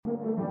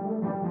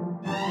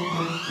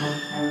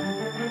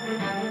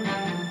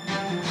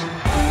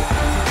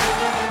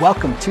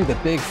Welcome to the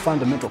Big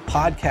Fundamental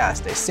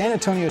Podcast, a San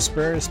Antonio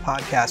Spurs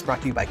podcast brought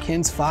to you by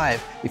Kins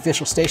 5, the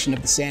official station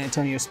of the San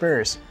Antonio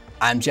Spurs.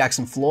 I'm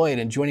Jackson Floyd,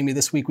 and joining me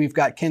this week, we've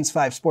got Kins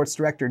 5 Sports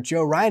Director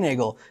Joe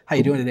Reinagel. How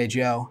you doing today,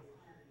 Joe?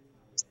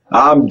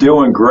 I'm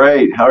doing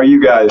great. How are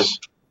you guys?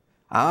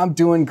 I'm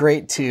doing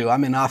great, too.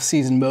 I'm in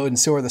off-season mode, and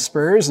so are the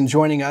Spurs. And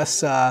joining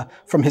us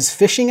from his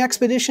fishing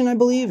expedition, I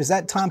believe, is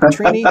that Tom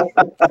Petrini?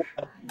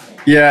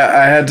 Yeah,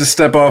 I had to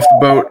step off the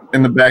boat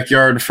in the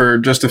backyard for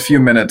just a few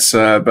minutes,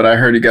 but I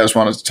heard you guys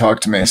wanted to talk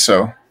to me,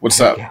 so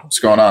what's up? What's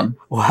going on?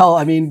 Well,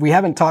 I mean, we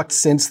haven't talked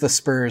since the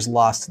Spurs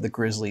lost to the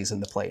Grizzlies in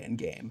the play-in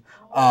game.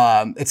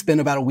 It's been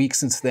about a week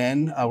since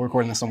then. We're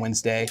recording this on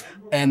Wednesday,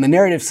 and the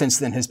narrative since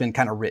then has been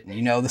kind of written.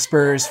 You know, the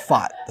Spurs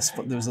fought.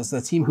 There was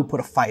the team who put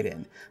a fight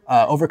in,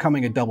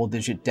 overcoming a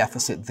double-digit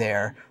deficit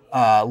there,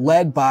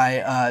 led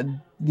by,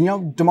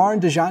 DeMar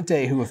and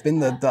DeJounte, who have been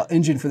the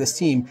engine for this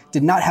team,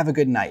 did not have a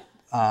good night.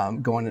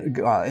 Going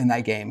in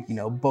that game,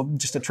 both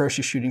just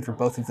atrocious shooting for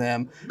both of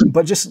them,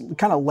 but just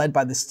kind of led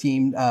by this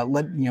team,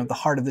 the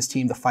heart of this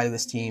team, the fight of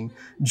this team.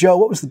 Joe,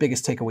 what was the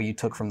biggest takeaway you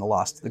took from the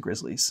loss to the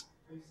Grizzlies?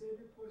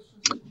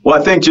 Well,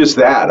 I think just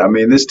that. I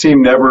mean, this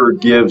team never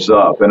gives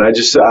up, and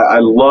I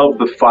love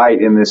the fight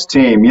in this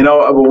team.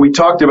 We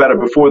talked about it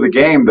before the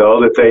game,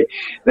 though, that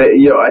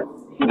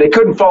they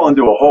couldn't fall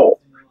into a hole,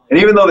 and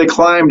even though they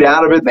climbed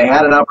out of it, and they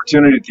had an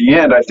opportunity at the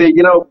end. I think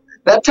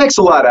that takes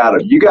a lot out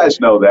of you. You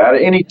guys know that.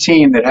 Any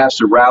team that has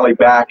to rally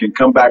back and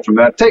come back from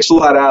that takes a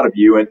lot out of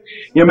you. And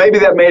maybe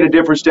that made a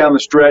difference down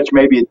the stretch.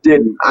 Maybe it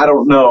didn't. I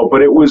don't know.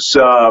 But it was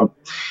a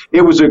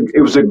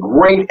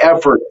great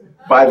effort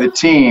by the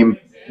team,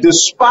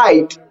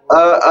 despite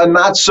a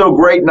not so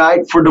great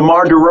night for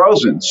DeMar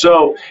DeRozan.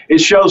 So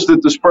it shows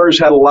that the Spurs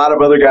had a lot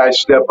of other guys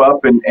step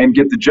up and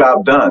get the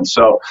job done.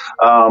 So.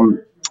 A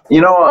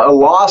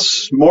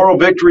loss, moral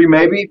victory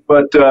maybe,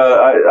 but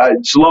I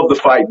just love the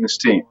fight in this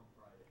team.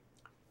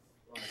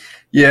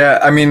 Yeah,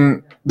 I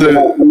mean,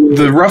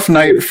 the rough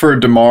night for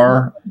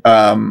DeMar,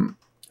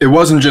 it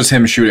wasn't just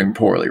him shooting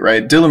poorly,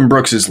 right? Dillon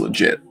Brooks is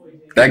legit.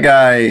 That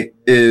guy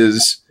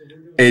is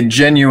a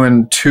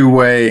genuine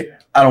two-way,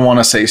 I don't want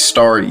to say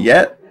star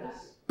yet,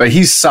 but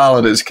he's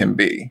solid as can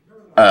be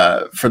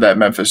for that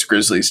Memphis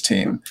Grizzlies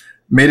team.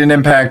 Made an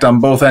impact on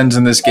both ends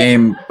in this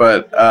game,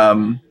 but,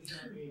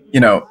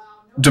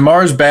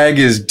 DeMar's bag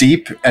is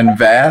deep and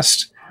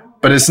vast,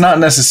 but it's not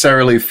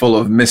necessarily full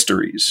of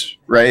mysteries,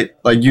 right?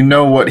 Like,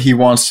 what he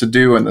wants to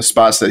do and the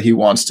spots that he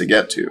wants to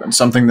get to. And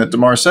something that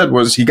DeMar said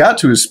was he got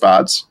to his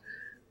spots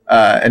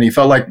and he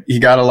felt like he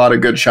got a lot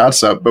of good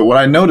shots up. But what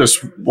I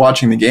noticed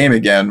watching the game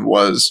again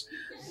was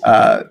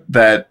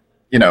that,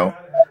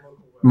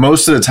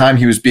 most of the time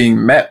he was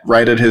being met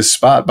right at his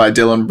spot by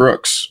Dillon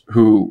Brooks,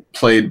 who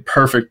played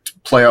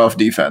perfect playoff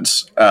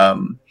defense.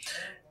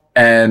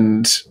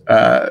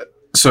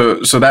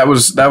 So that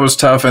was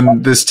tough,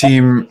 and this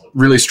team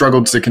really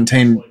struggled to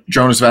contain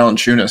Jonas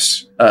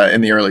Valanciunas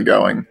in the early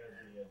going.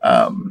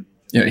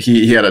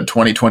 He had a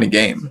 20-20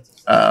 game.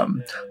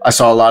 I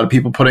saw a lot of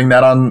people putting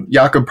that on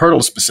Jakob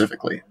Poeltl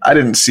specifically. I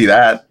didn't see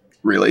that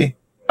really.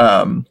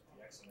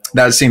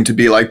 That seemed to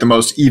be like the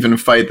most even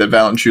fight that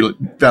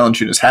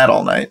Valanciunas had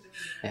all night.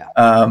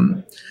 Yeah.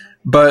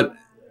 But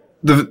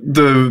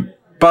the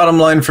bottom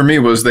line for me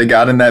was they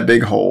got in that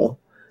big hole.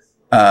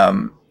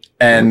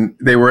 And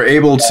they were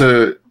able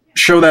to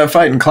show that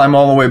fight and climb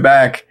all the way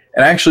back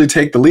and actually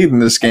take the lead in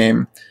this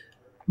game,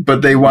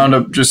 but they wound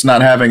up just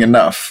not having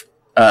enough.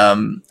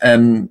 And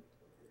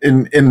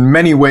in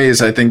many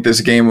ways, I think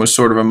this game was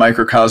sort of a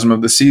microcosm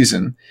of the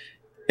season,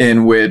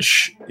 in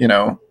which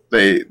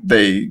they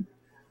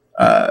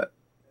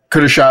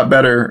could have shot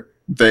better.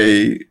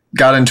 They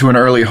got into an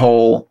early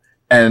hole,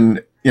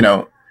 and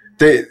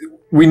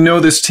we know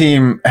this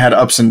team had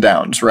ups and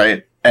downs,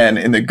 right? And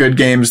in the good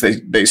games,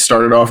 they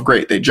started off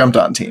great. They jumped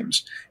on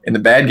teams. In the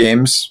bad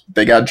games,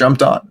 they got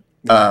jumped on.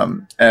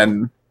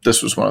 And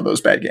this was one of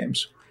those bad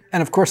games.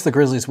 And, of course, the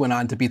Grizzlies went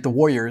on to beat the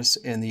Warriors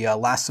in the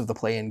last of the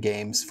play-in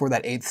games for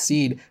that 8th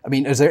seed. I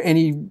mean, is there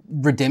any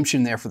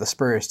redemption there for the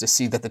Spurs to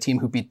see that the team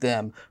who beat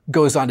them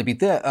goes on to beat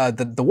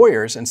the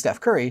Warriors and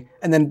Steph Curry,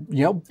 and then,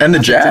 and the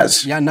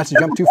Jazz. Not to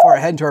jump too far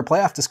ahead into our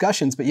playoff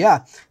discussions, but,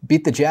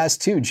 beat the Jazz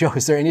too. Joe,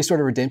 is there any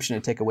sort of redemption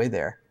to take away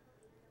there?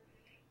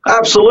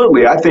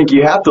 Absolutely. I think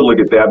you have to look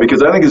at that,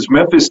 because I think this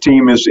Memphis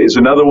team is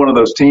another one of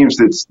those teams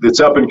that's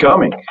up and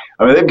coming.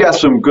 I mean, they've got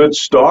some good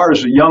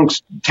stars, young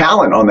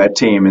talent on that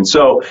team. And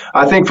so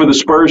I think for the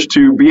Spurs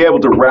to be able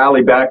to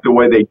rally back the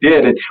way they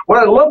did, and what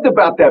I loved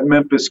about that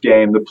Memphis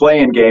game, the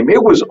play-in game,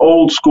 it was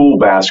old school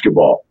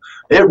basketball.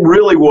 It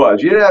really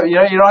was. You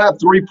don't have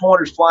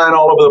three-pointers flying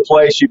all over the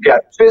place. You've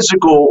got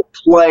physical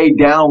play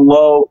down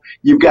low.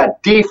 You've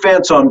got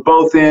defense on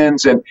both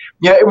ends. And,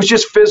 it was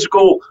just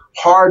physical,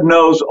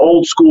 hard-nosed,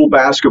 old-school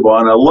basketball,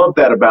 and I love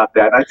that about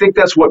that. And I think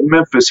that's what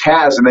Memphis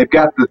has, and they've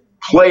got the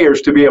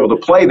players to be able to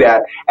play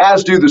that,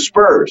 as do the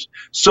Spurs.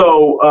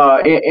 So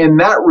in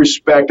that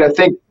respect, I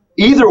think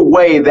either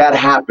way that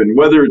happened,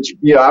 whether it's,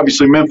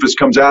 obviously Memphis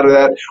comes out of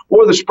that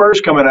or the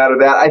Spurs coming out of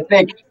that, I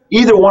think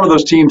either one of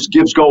those teams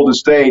gives Golden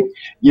State,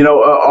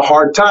 a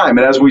hard time.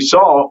 And as we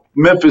saw,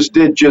 Memphis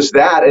did just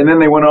that, and then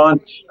they went on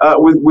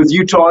with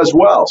Utah as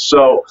well.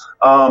 So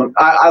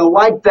I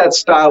like that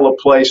style of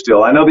play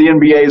still. I know the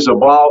NBA is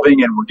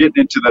evolving, and we're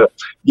getting into the,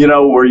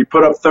 where you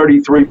put up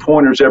 33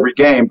 pointers every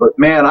game. But,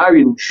 man, I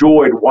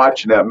enjoyed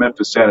watching that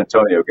Memphis-San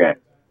Antonio game.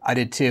 I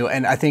did too,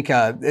 and I think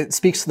it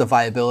speaks to the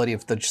viability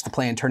of just the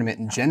play-in tournament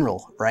in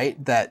general,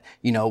 right? That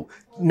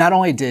not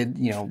only did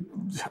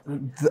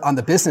on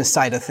the business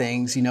side of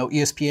things,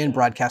 ESPN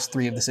broadcast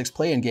 3 of the 6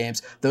 play-in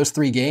games. Those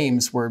 3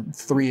 games were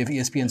 3 of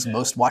ESPN's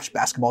most watched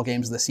basketball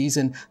games of the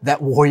season. That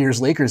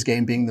Warriors-Lakers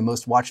game being the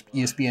most watched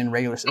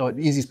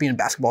ESPN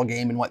basketball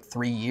game in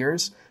 3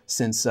 years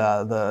since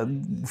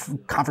the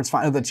conference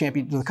final, the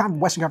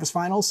Western Conference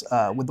Finals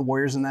with the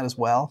Warriors in that as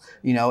well.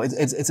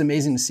 It's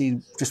amazing to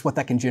see just what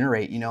that can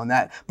generate. And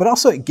that, but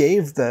also it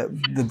gave the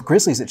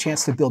Grizzlies a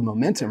chance to build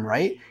momentum,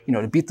 right?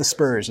 To beat the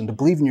Spurs and to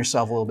believe in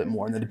yourself a little bit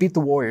more, and then to beat the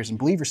Warriors and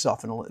believe in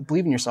yourself a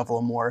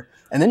little more.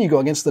 And then you go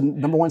against the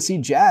number 1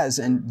 seed Jazz,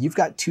 and you've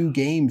got 2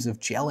 games of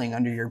gelling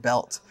under your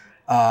belt.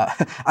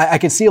 I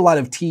can see a lot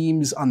of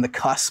teams on the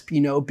cusp,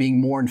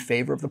 being more in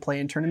favor of the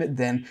play-in tournament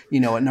than,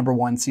 a number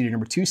 1 seed or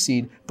number 2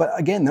 seed. But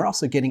again, they're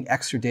also getting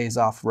extra days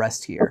off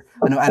rest here.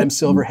 I know Adam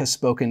Silver has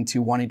spoken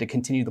to wanting to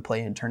continue the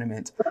play-in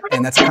tournament,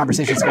 and that's a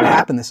conversation that's going to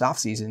happen this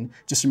offseason.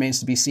 Just remains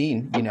to be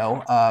seen,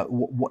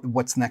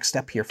 what's the next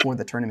step here for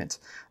the tournament.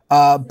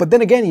 But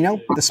then again,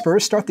 the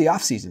Spurs start the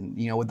offseason,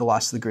 with the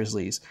loss to the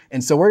Grizzlies.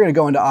 And so we're going to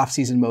go into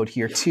offseason mode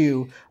here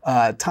too.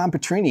 Tom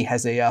Petrini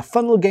has a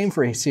fun little game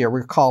for us here.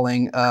 We're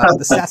calling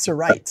The Stats Are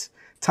Right.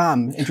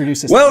 Tom,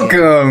 introduce us.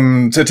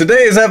 Welcome to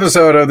today's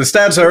episode of The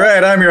Stats Are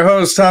Right. I'm your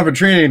host, Tom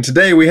Petrini, and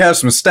today we have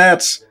some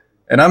stats,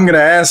 and I'm going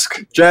to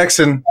ask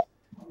Jackson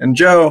and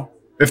Joe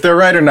if they're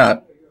right or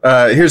not.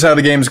 Here's how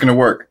the game is going to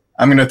work.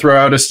 I'm going to throw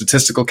out a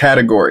statistical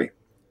category.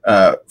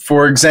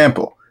 For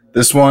example,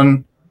 this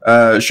one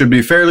should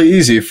be fairly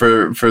easy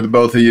for the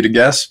both of you to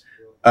guess.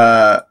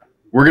 We're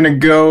going to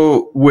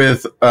go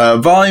with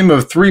volume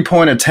of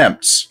 3-point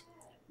attempts.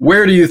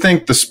 Where do you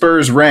think the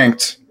Spurs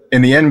ranked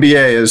in the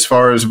NBA as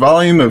far as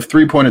volume of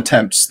 3-point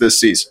attempts this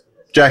season?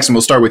 Jackson,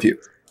 we'll start with you.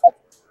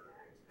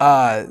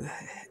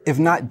 If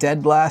not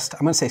dead last,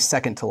 I'm going to say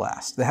second to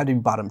last. They had to be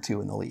bottom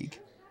 2 in the league.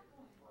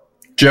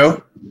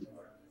 Joe?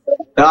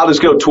 I'll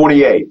just go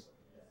 28.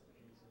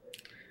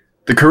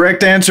 The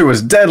correct answer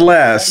was dead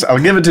last. I'll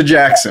give it to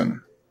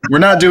Jackson. We're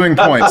not doing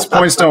points.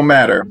 Points don't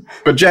matter.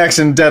 But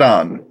Jackson, dead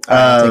on.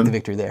 I'll take the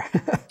victory there.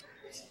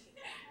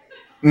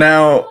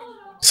 Now,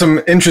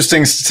 some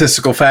interesting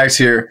statistical facts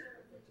here.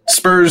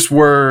 Spurs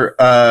were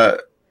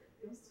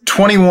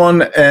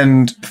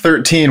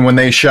 21-13 when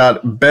they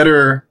shot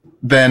better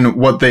than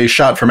what they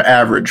shot from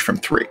average from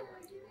 3.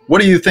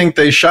 What do you think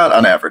they shot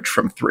on average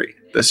from 3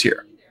 this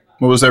year?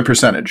 What was their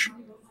percentage?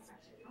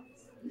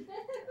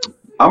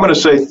 I'm going to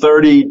say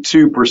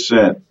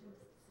 32%.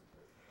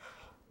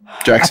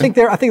 Jackson? I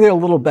think they're a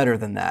little better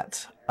than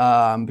that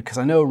because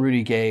I know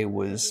Rudy Gay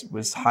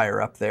was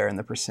higher up there in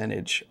the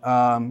percentage.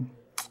 34%.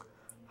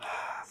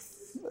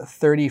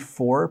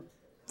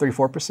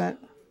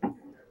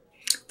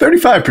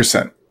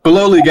 35%.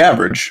 Below league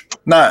average.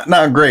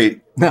 Not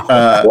great. No.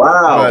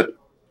 Wow.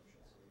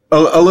 But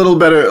a little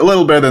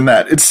better than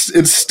that.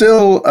 It's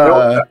still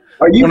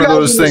one of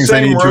those things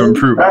they need to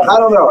improve on. I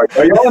don't know.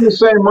 Are you all in the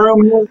same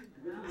room here?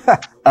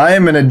 I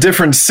am in a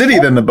different city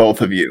than the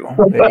both of you.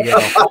 There you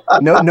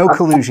go. No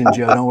collusion,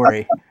 Joe. Don't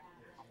worry.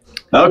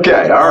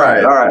 Okay. All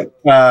right.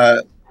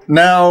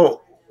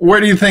 Now, where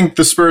do you think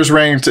the Spurs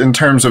ranked in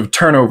terms of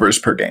turnovers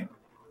per game?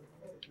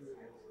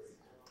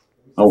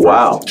 Oh,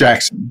 wow.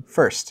 Jackson.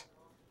 First.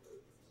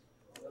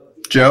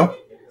 Joe?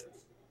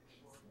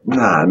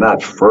 Nah,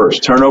 not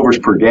first. Turnovers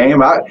per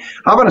game? I'm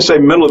going to say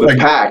middle of the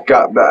pack,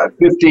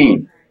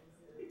 15.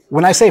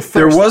 When I say first,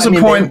 there was a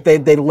point they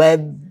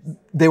led.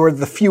 They were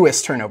the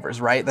fewest turnovers,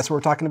 right? That's what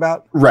we're talking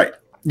about? Right.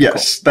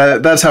 Yes.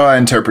 Cool. That's how I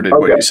interpreted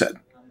what you said.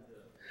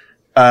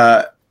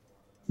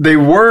 They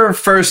were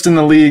first in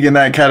the league in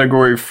that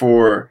category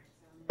for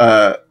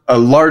a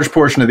large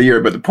portion of the year,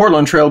 but the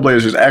Portland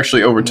Trailblazers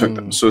actually overtook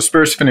them. So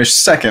Spurs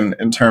finished second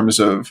in terms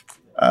of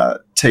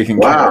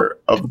taking care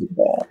of the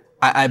ball.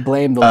 I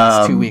blame the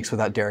last 2 weeks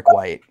without Derek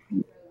White.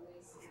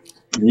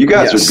 You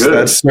guys are good.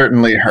 That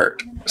certainly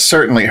hurt.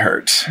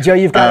 Joe,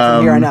 you've got it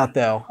from here on out,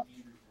 though.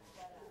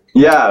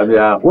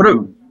 Yeah. What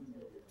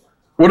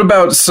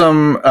about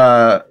some?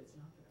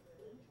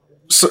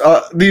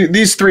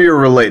 These 3 are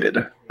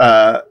related,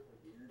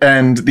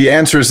 and the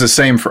answer is the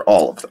same for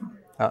all of them.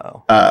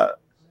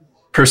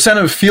 Percent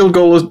of field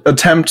goal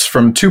attempts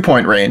from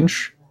 2-point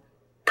range,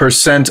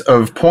 percent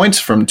of points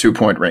from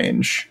 2-point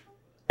range,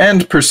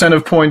 and percent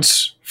of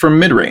points from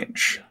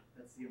mid-range.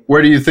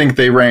 Where do you think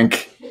they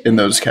rank in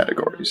those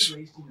categories?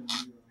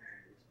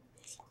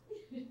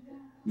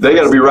 They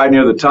got to be right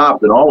near the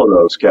top in all of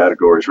those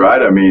categories,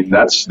 right? I mean,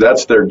 that's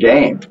their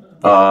game.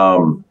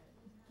 That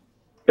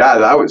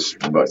was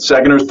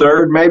second or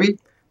third, maybe.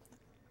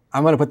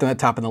 I'm going to put them at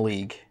top in the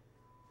league.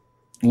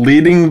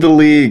 Leading the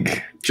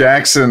league,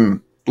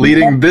 Jackson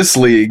leading this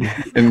league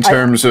in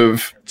terms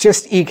of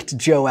just eked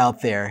Joe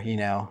out there.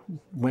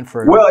 Went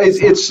for. Well,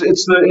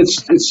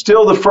 it's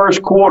still the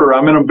first quarter.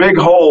 I'm in a big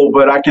hole,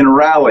 but I can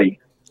rally.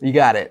 You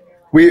got it.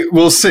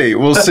 We'll see.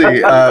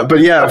 But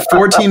yeah,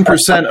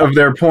 14% of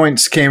their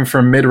points came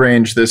from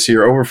mid-range this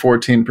year, over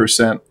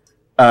 14%,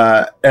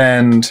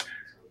 and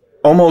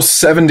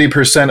almost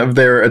 70% of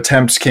their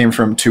attempts came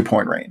from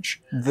 2-point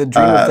range. The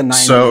dream of the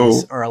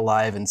 90s are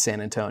alive in San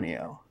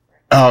Antonio.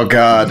 Oh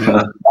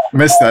God,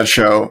 missed that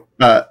show.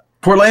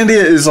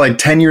 Portlandia is like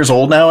 10 years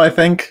old now, I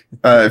think.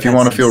 If you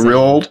want to feel real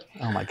old.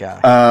 Oh my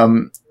God.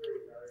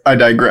 I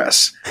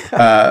digress.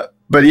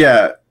 But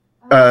yeah.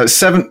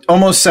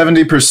 Almost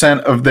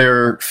 70% of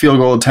their field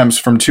goal attempts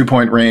from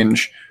 2-point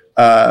range.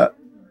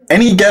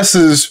 Any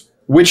guesses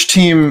which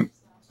team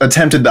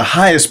attempted the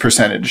highest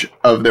percentage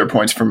of their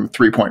points from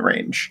 3-point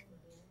range?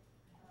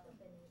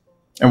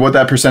 And what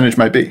that percentage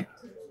might be?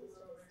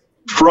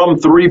 From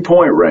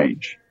 3-point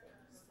range?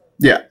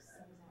 Yeah.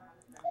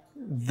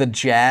 The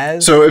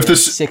Jazz? So if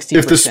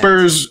the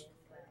Spurs...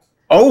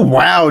 Oh,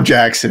 wow,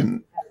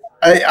 Jackson.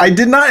 I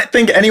did not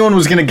think anyone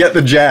was going to get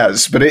the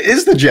Jazz, but it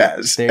is the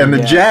Jazz. And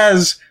the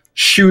Jazz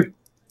shoot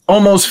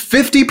almost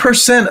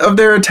 50% of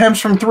their attempts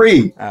from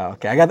 3. Oh,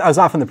 okay. I was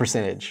off on the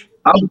percentage.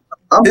 I'm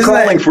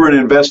calling for an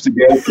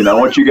investigation. I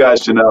want you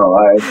guys to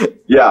know.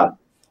 Joe,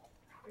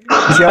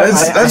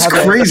 that's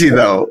crazy,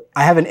 though.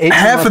 I have an 8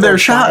 half of their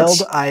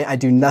shots. I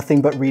do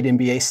nothing but read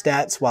NBA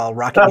stats while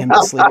rocking him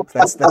to sleep.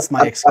 That's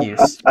my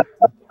excuse.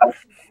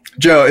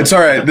 Joe, it's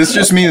all right. This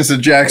just means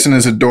that Jackson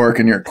is a dork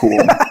and you're cool.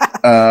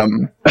 But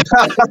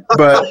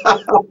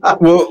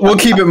we'll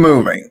keep it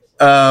moving.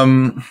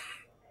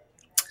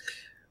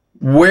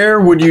 Where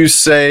would you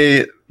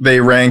say they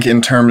rank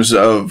in terms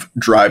of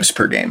drives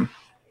per game?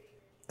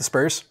 The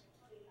Spurs?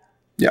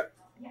 Yeah.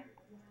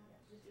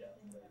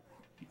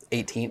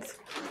 18th.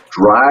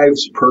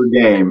 Drives per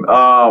game.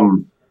 I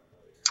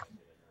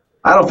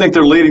don't think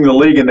they're leading the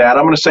league in that.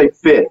 I'm going to say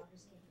 5th.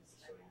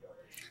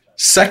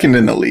 Second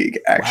in the league,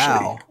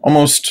 actually. Wow.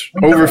 Almost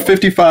over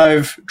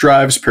 55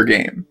 drives per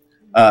game.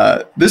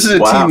 This is a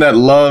team that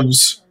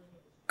loves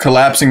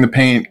collapsing the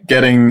paint,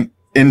 getting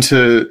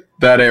into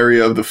that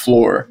area of the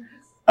floor.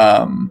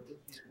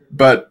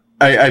 But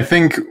I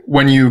think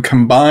when you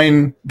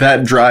combine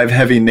that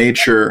drive-heavy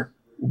nature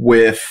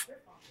with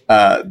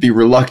the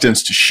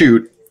reluctance to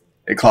shoot,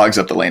 it clogs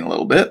up the lane a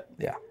little bit.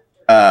 Yeah.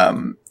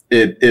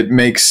 It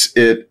makes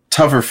it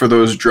tougher for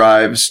those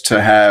drives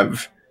to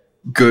have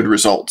good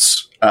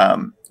results.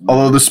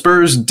 Although the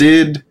Spurs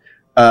did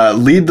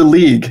lead the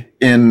league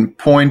in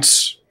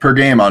points per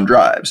game on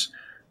drives,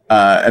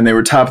 and they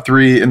were top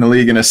 3 in the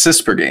league in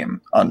assists per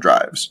game on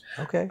drives.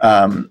 Okay.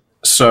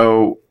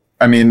 So,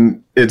 I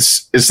mean,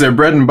 it's their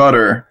bread and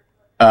butter.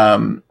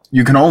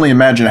 You can only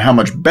imagine how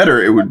much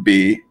better it would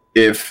be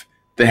if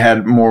they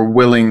had more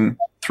willing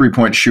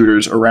 3-point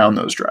shooters around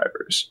those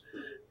drivers.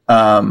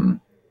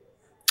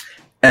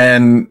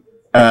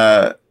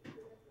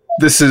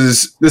 This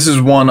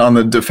is one on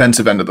the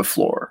defensive end of the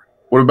floor.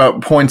 What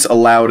about points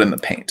allowed in the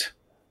paint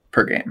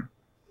per game?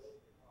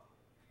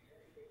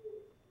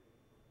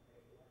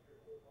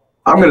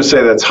 I'm going to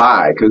say that's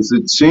high because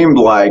it seemed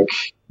like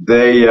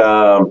they,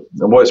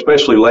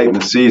 especially late in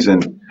the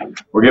season,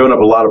 were giving up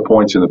a lot of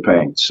points in the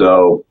paint.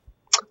 So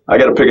I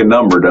got to pick a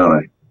number,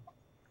 don't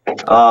I?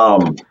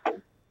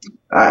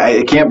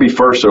 It can't be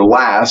first or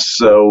last,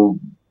 so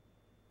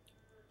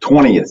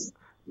 20th.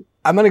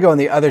 I'm going to go on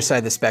the other side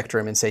of the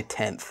spectrum and say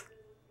 10th.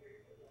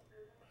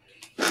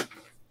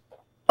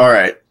 All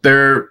right.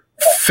 They're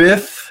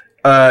 5th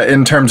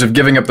in terms of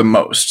giving up the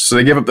most. So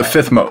they gave up the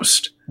 5th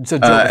most. So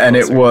and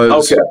it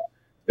was okay.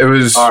 It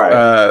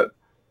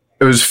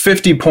was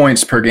 50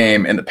 points per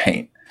game in the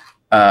paint,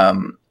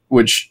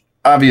 which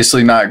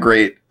obviously not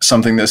great,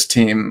 something this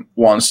team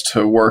wants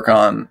to work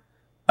on.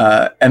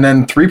 And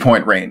then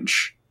 3-point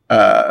range.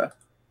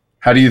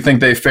 How do you think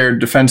they fared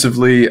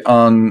defensively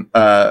on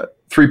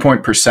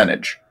 3-point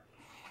percentage?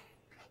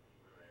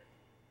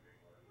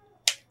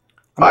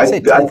 I'm going to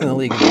say 10th in the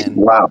league again.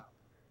 Wow.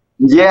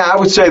 Yeah, I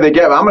would say I'm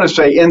going to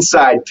say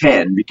inside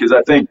 10 because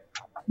I think,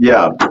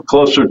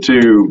 closer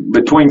to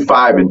between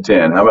 5 and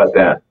 10. How about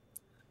that?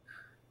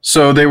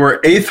 So they were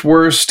 8th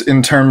worst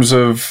in terms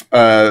of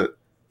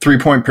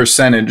 3-point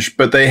percentage,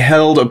 but they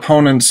held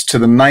opponents to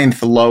the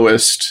 9th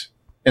lowest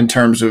in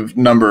terms of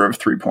number of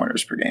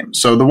 3-pointers per game.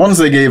 So the ones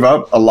they gave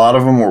up, a lot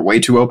of them were way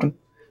too open.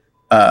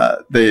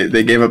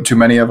 They gave up too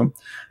many of them.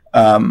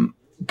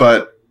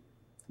 But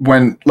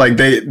when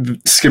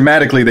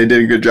schematically they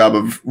did a good job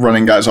of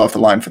running guys off the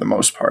line for the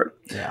most part.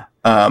 Yeah.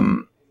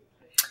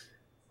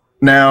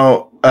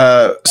 Now,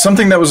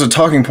 something that was a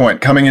talking point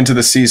coming into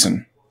the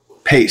season,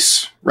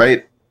 pace,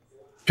 right?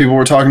 People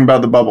were talking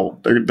about the bubble.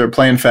 They're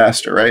playing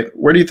faster, right?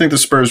 Where do you think the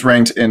Spurs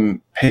ranked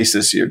in pace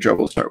this year? Joe,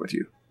 we'll start with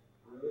you.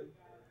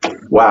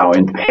 Wow,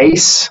 in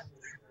pace?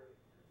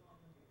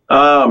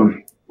 I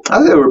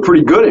think they were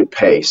pretty good at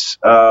pace.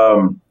 Pick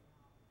a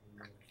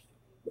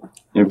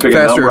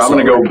number. I'm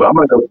going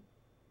to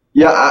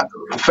go.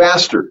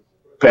 Faster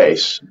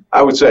pace.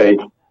 I would say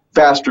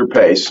faster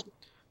pace.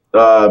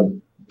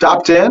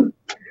 Top 10?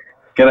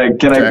 Can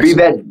I be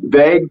that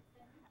vague?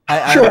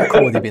 I'm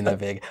cool with you being that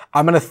vague.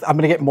 I'm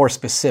gonna get more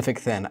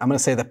specific then. I'm gonna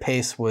say the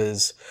pace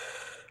was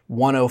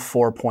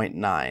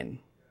 104.9.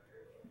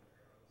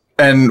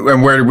 And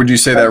where would you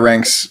say that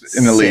ranks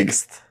in the league?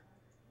 Sixth.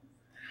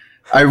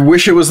 I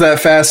wish it was that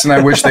fast, and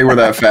I wish they were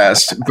that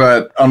fast.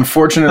 But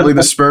unfortunately,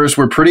 the Spurs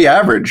were pretty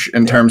average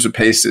in terms of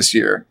pace this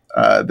year.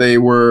 They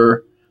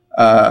were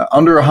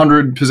under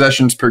 100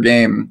 possessions per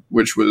game,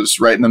 which was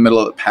right in the middle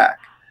of the pack.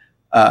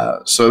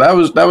 So that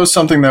was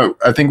something that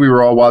I think we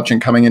were all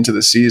watching coming into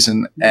the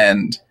season.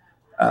 And,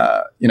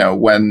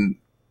 when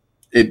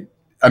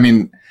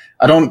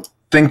I don't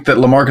think that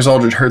LaMarcus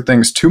Aldridge hurt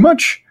things too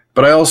much,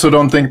 but I also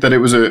don't think that it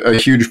was a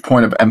huge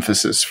point of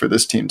emphasis for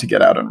this team to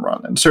get out and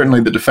run. And certainly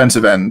the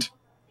defensive end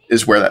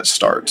is where that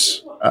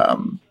starts.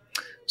 All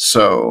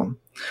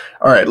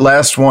right,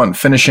 last one,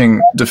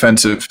 finishing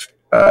defensive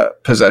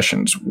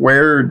possessions.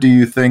 Where do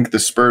you think the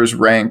Spurs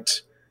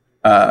ranked?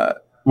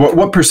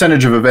 What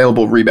percentage of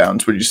available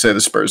rebounds would you say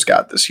the Spurs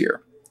got this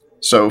year?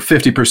 So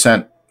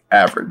 50%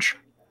 average.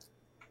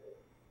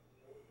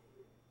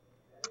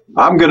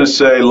 I'm going to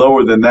say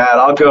lower than that.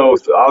 I'll go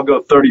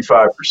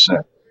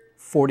 35%.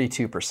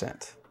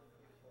 42%.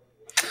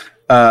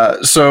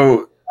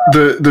 So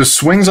the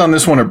swings on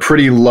this one are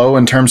pretty low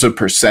in terms of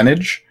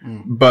percentage,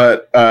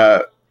 but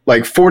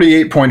like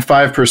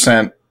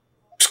 48.5%,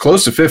 it's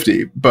close to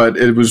 50, but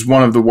it was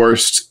one of the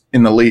worst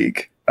in the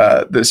league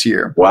this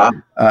year. Wow.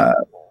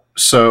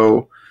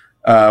 So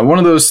one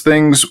of those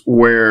things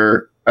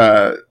where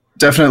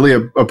definitely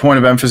a point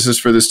of emphasis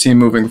for this team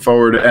moving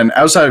forward. And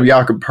outside of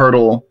Jakob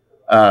Poeltl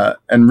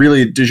and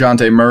really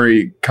DeJounte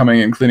Murray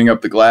coming and cleaning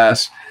up the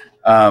glass,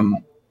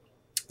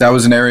 that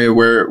was an area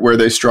where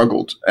they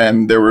struggled.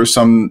 And there were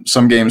some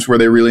games where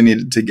they really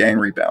needed to gang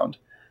rebound.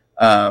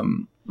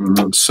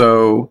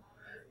 So,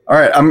 all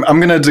right, I'm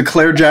going to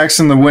declare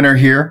Jackson the winner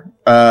here.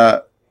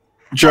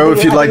 Joe,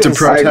 if you'd like to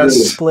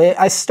protest. Split.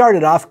 I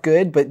started off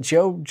good, but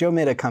Joe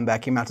made a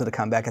comeback. He mounted the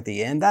comeback at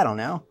the end. I don't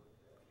know.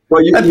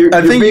 Well, you're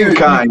being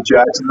kind,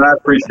 Jackson. I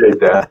appreciate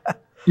that.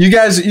 You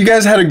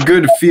guys had a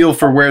good feel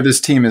for where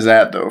this team is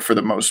at, though, for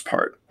the most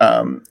part.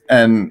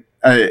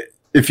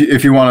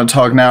 If you want to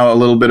talk now a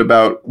little bit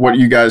about what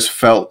you guys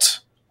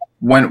felt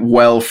went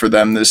well for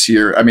them this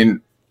year. I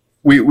mean,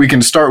 we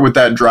can start with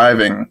that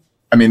driving.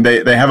 I mean,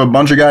 they have a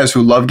bunch of guys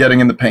who love getting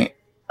in the paint.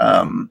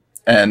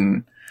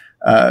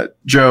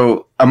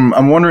 Joe,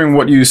 I'm wondering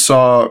what you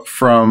saw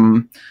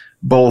from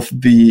both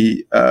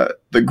the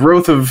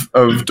growth of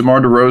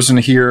DeMar DeRozan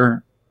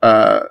here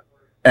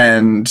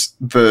and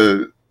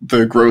the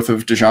growth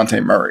of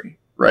DeJounte Murray,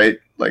 right?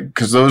 Like,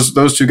 because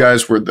those two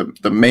guys were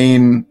the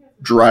main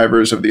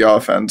drivers of the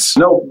offense.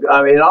 No,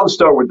 I mean, I'll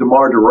start with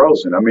DeMar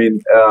DeRozan. I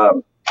mean,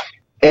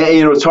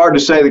 it's hard to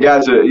say the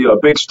guy's a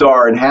big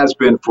star and has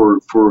been for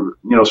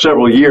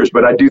several years,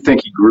 but I do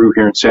think he grew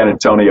here in San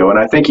Antonio, and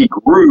I think he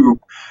grew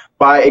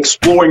by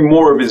exploring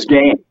more of his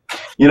game.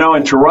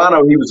 In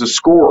Toronto, he was a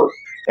scorer,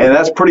 and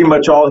that's pretty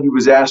much all he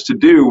was asked to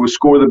do was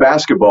score the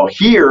basketball.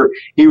 Here,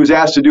 he was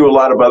asked to do a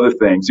lot of other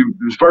things.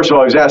 First of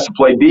all, he was asked to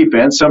play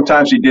defense.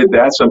 Sometimes he did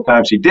that,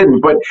 sometimes he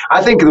didn't. But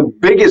I think the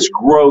biggest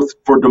growth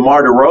for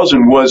DeMar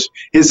DeRozan was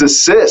his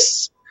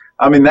assists.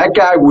 I mean, that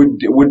guy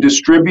would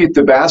distribute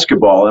the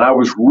basketball, and I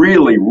was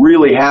really,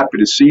 really happy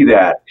to see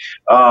that.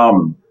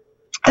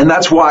 And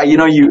that's why,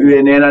 and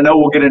I know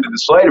we'll get into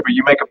this later, but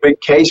you make a big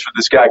case for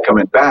this guy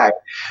coming back.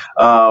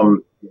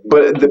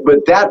 But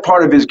that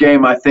part of his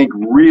game, I think,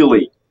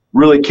 really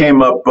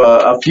came up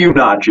a few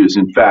notches,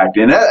 in fact.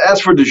 And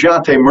as for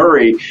DeJounte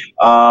Murray,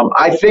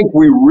 I think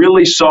we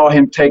really saw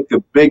him take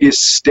the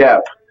biggest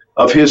step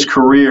of his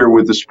career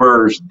with the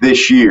Spurs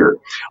this year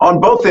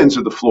on both ends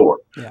of the floor.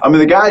 Yeah. I mean,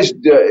 the guy's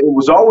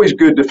was always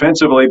good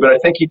defensively, but I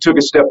think he took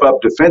a step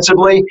up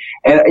defensively,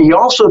 and he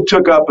also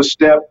took up a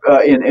step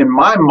in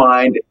my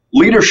mind,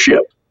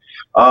 leadership.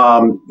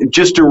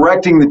 Just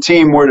directing the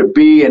team where to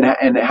be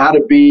and how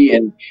to be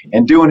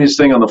and doing his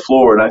thing on the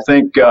floor. And I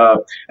think,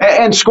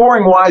 and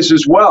scoring wise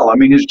as well. I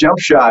mean, his jump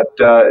shot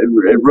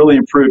it really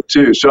improved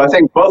too. So I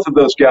think both of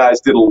those guys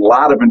did a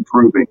lot of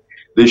improving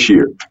this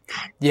year.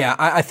 Yeah,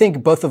 I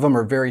think both of them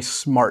are very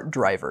smart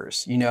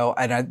drivers,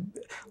 and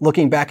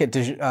looking back at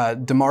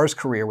DeMar's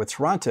career with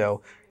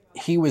Toronto,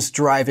 he was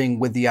driving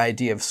with the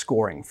idea of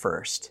scoring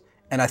first.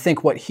 And I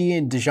think what he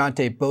and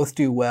DeJounte both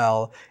do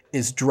well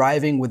is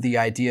driving with the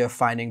idea of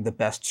finding the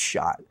best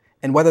shot.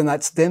 And whether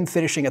that's them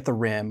finishing at the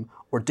rim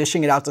or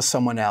dishing it out to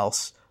someone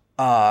else,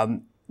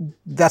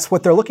 that's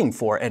what they're looking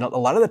for. And a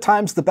lot of the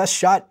times the best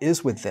shot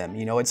is with them.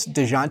 It's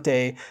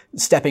DeJounte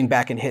stepping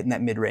back and hitting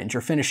that mid-range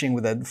or finishing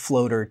with a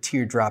floater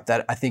teardrop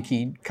that I think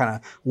he kind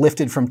of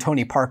lifted from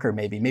Tony Parker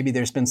maybe. Maybe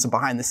there's been some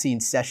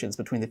behind-the-scenes sessions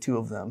between the two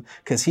of them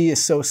because he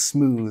is so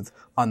smooth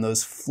on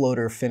those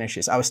floater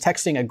finishes. I was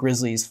texting a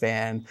Grizzlies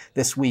fan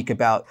this week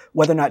about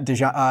whether or not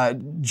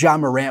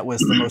John Morant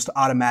was the most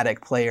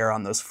automatic player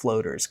on those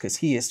floaters because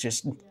he has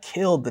just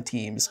killed the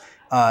teams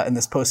in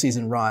this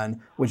postseason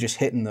run was just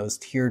hitting those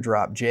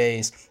teardrop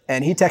J's.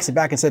 And he texted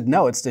back and said,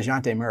 no, it's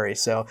DeJounte Murray.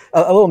 So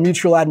a little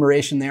mutual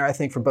admiration there, I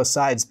think, from both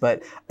sides.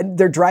 But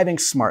they're driving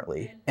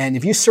smartly. And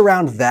if you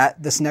surround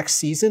that this next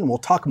season, we'll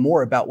talk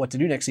more about what to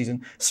do next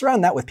season,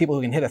 surround that with people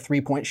who can hit a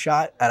three-point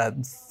shot at a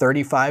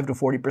 35 to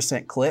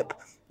 40% clip,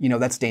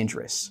 that's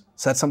dangerous.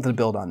 So that's something to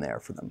build on there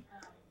for them.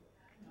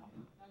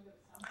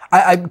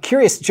 I'm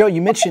curious, Joe,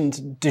 you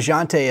mentioned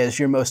DeJounte as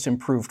your most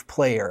improved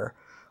player.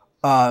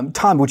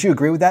 Tom, would you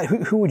agree with that?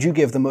 Who would you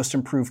give the most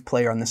improved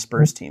player on the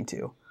Spurs team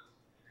to?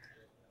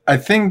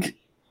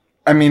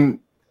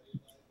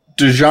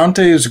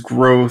 DeJounte's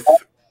growth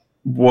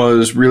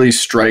was really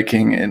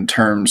striking in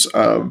terms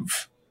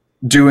of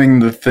doing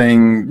the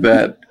thing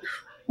that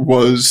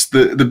was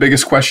the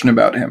biggest question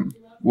about him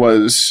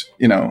was,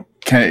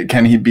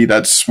 can he be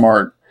that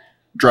smart,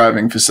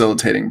 driving,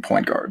 facilitating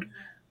point guard?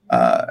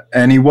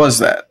 And he was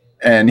that.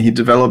 And he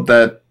developed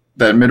that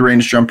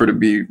mid-range jumper to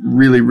be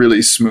really,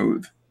 really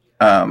smooth,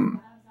 in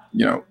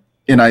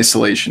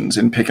isolations,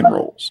 in pick and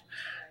rolls.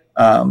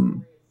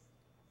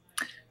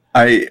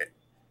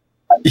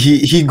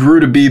 He grew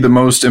to be the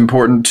most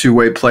important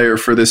two-way player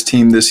for this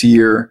team this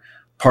year.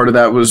 Part of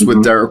that was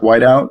with Derek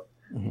White out.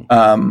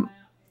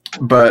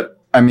 But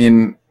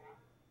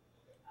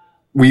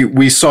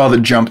we saw the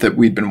jump that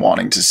we'd been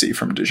wanting to see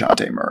from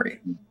DeJounte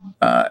Murray.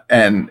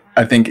 And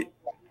I think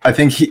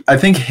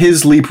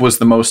his leap was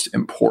the most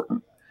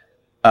important.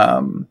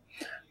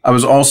 I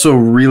was also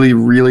really,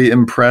 really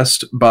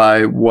impressed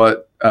by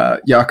what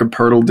Jakob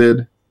Poeltl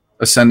did,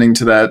 ascending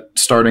to that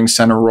starting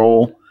center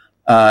role.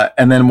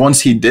 And then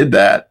once he did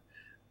that,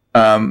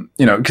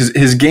 because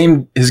his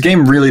game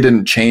really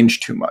didn't change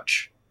too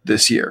much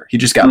this year. He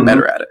just got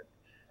better at it.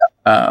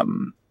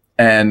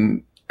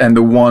 And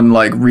the one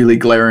really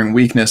glaring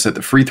weakness at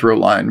the free throw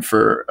line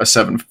for a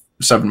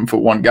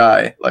 7'1"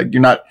 guy,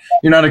 you're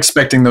not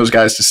expecting those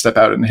guys to step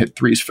out and hit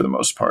threes for the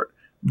most part,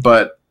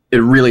 but it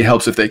really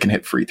helps if they can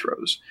hit free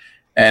throws.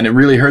 And it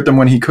really hurt them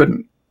when he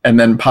couldn't. And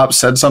then Pop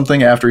said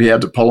something after he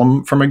had to pull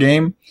him from a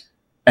game,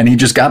 and he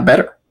just got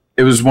better.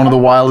 It was one of the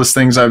wildest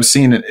things I've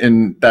seen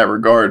in that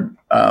regard.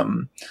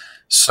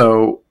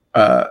 So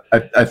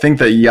I think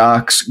that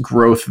Yak's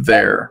growth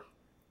there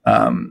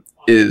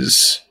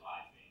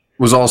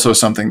was also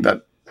something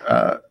that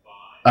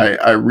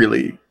I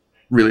really,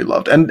 really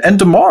loved. And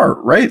DeMar,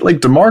 right?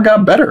 DeMar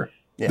got better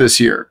this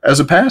year as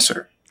a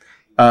passer.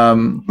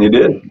 He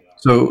did.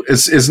 So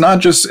it's not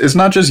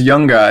just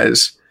young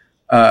guys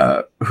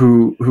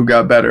who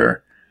got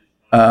better.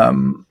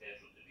 And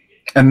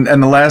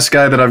the last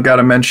guy that I've got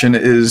to mention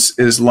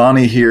is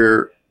Lonnie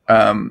here,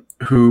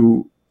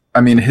 who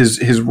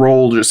his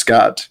role just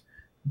got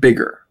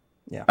bigger.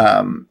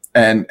 Yeah.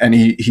 And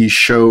he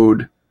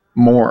showed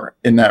more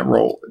in that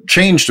role. It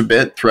changed a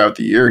bit throughout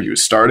the year. He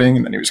was starting,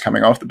 and then he was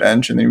coming off the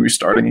bench, and then he was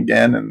starting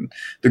again, and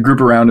the group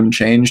around him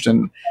changed,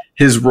 and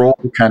his role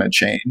kind of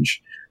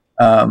changed.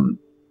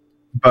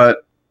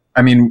 But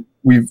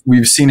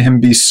we've seen him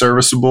be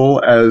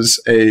serviceable as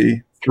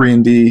a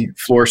 3-and-D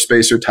floor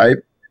spacer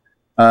type,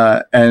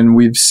 and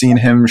we've seen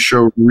him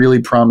show really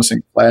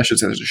promising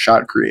flashes as a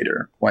shot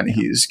creator when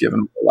he's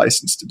given a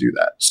license to do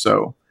that.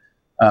 So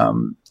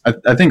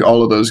I think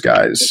all of those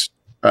guys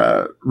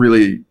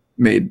really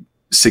made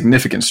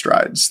significant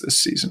strides this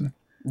season.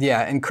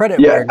 Yeah, and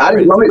credit. Yeah, I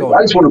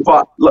just want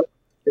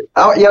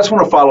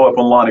to follow up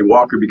on Lonnie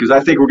Walker, because I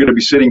think we're going to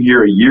be sitting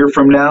here a year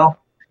from now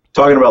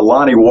talking about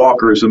Lonnie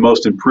Walker as the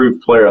most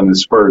improved player on the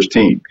Spurs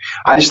team.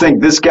 I just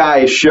think this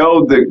guy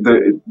showed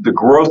the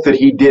growth that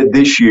he did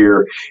this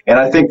year, and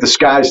I think the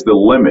sky's the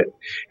limit.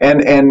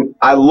 And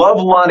I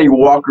love Lonnie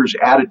Walker's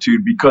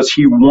attitude because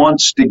he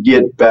wants to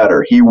get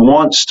better. He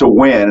wants to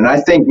win. And I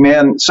think,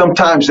 man,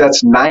 sometimes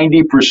that's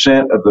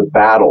 90% of the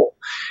battle.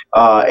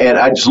 And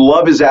I just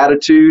love his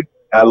attitude.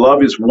 I love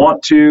his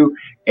want to.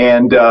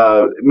 And,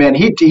 man,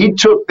 he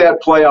took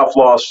that playoff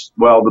loss,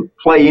 the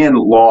play-in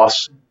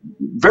loss,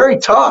 very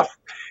tough.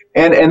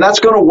 And that's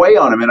going to weigh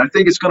on him. And I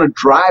think it's going to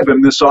drive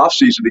him this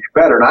offseason to get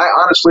better. And I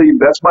honestly,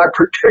 that's my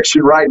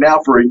prediction right now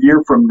for a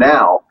year from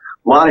now.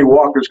 Lonnie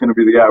Walker is going to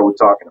be the guy we're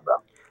talking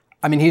about.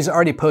 He's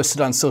already posted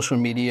on social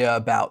media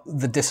about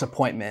the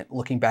disappointment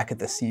looking back at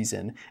the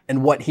season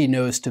and what he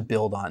knows to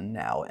build on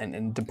now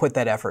and to put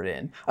that effort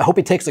in. I hope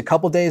he takes a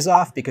couple days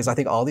off, because I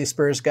think all these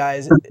Spurs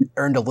guys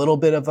earned a little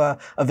bit of a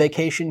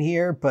vacation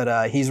here,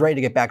 but he's ready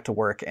to get back to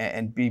work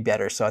and be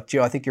better. So,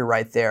 Joe, I think you're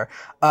right there.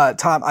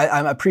 Tom,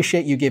 I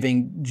appreciate you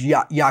giving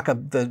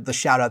Jakob the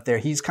shout out there.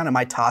 He's kind of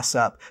my toss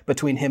up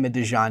between him and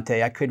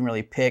DeJounte. I couldn't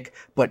really pick,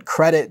 but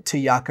credit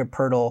to Jakob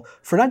Poeltl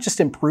for not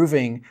just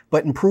improving,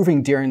 but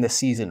improving during the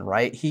season,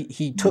 right?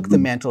 He took the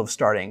mantle of the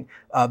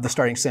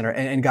starting center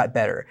and got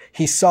better.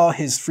 He saw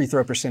his free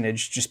throw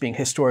percentage just being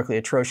historically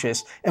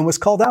atrocious and was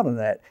called out on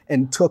that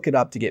and took it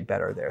up to get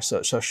better there.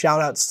 So shout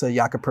outs to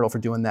Jakob Poeltl for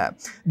doing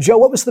that. Joe,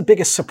 what was the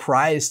biggest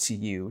surprise to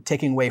you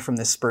taking away from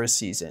this Spurs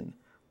season?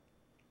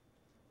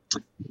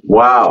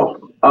 Wow.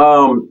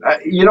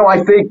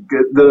 I think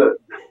the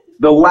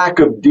lack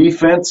of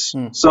defense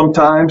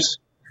sometimes,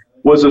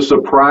 was a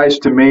surprise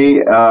to me.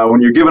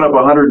 When you're giving up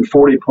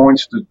 140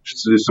 points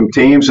to some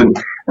teams, and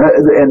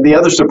the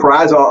other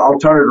surprise, I'll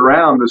turn it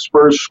around, the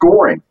Spurs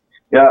scoring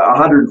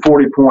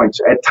 140 points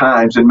at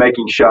times and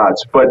making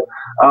shots. But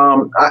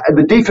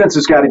the defense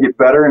has got to get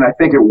better, and I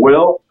think it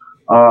will.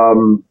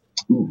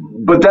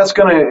 But that's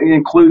going to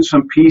include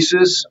some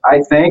pieces,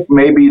 I think,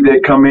 maybe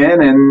that come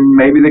in and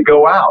maybe that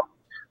go out.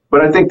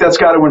 But I think that's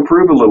got to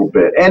improve a little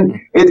bit. And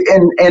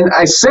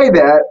I say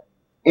that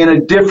in a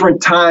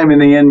different time in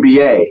the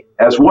NBA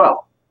as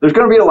well. There's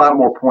going to be a lot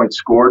more points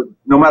scored,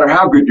 no matter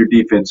how good your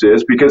defense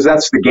is, because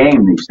that's the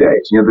game these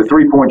days. You know, the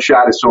three-point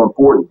shot is so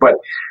important. But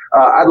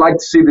I'd like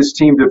to see this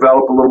team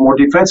develop a little more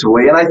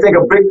defensively. And I think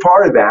a big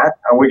part of that,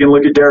 and we can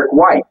look at Derek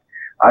White.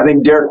 I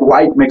think Derek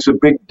White makes a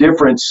big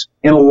difference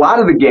in a lot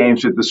of the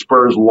games that the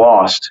Spurs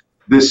lost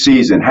this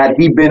season. Had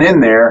he been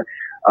in there,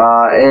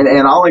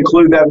 and I'll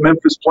include that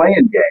Memphis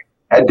play-in game.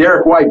 Had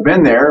Derek White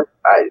been there,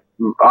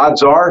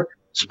 odds are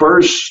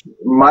Spurs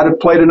might have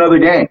played another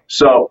game.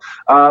 So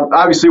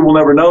obviously we'll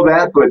never know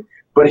that,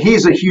 but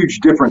he's a huge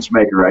difference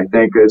maker, I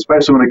think,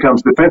 especially when it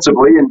comes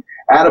defensively, and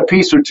add a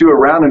piece or two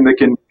around him that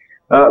can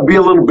be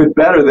a little bit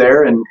better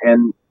there.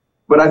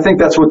 But I think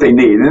that's what they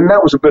need, and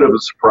that was a bit of a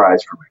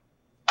surprise for me.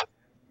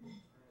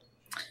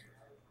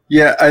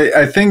 Yeah,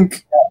 I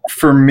think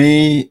for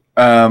me,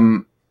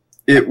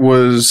 it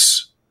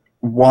was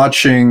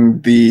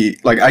watching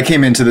I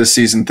came into this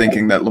season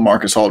thinking that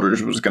LaMarcus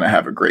Aldridge was going to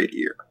have a great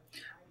year.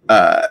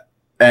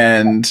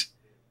 And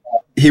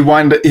he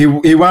wound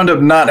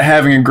up not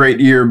having a great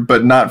year,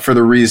 but not for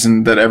the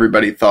reason that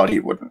everybody thought he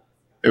wouldn't.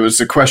 It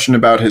was a question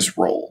about his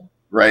role,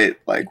 right?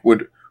 Like,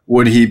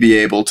 would he be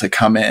able to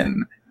come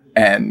in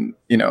and,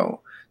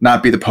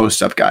 not be the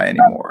post-up guy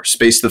anymore,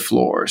 space the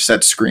floor,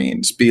 set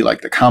screens, be like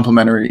the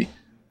complementary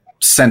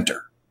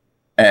center,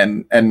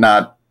 and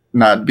not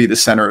be the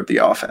center of the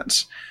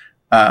offense.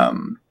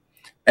 And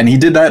he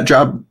did that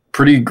job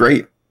pretty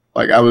great.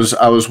 Like I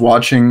was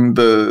watching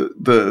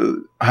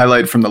the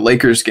highlight from the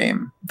Lakers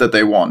game that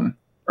they won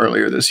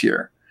earlier this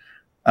year.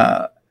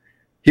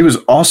 He was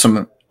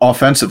awesome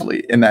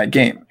offensively in that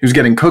game. He was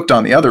getting cooked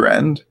on the other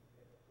end,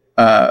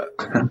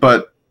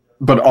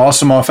 but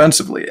awesome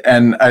offensively.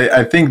 And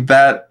I think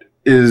that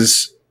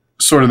is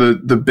sort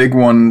of the big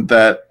one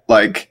that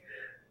like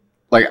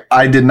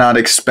I did not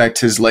expect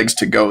his legs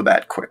to go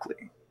that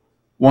quickly.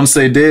 Once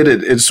they did,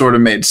 it sort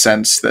of made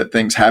sense that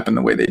things happened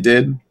the way they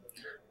did.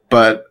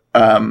 But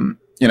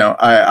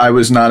I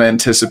was not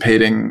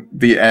anticipating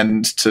the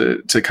end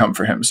to come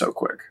for him so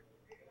quick.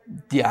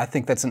 Yeah, I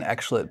think that's an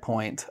excellent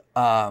point.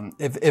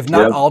 If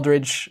not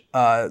Aldridge,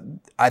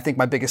 I think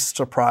my biggest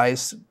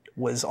surprise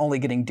was only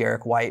getting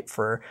Derek White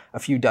for a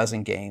few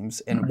dozen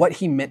games, and what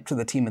he meant to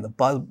the team in the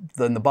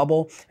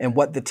bubble, and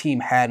what the team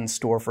had in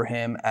store for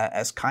him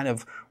as kind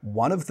of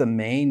one of the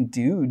main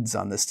dudes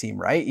on this team,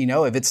 right?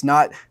 If it's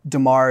not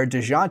DeMar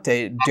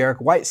DeRozan, Derek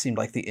White seemed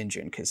like the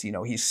engine because,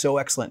 he's so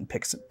excellent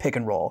in pick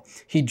and roll.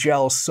 He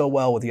gels so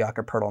well with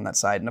Jakob Poeltl on that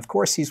side. And of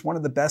course, he's one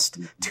of the best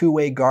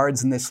two-way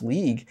guards in this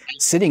league,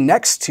 sitting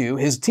next to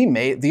his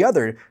teammate, the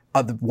other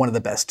one of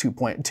the best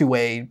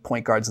two-way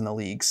point guards in the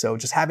league. So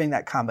just having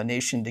that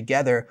combination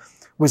together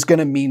was going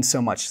to mean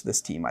so much to this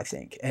team, I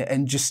think.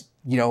 And just,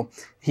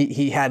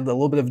 he had a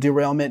little bit of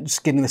derailment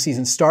just getting the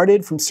season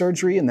started from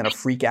surgery, and then a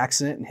freak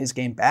accident in his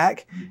game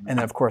back. And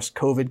then, of course,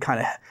 COVID kind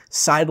of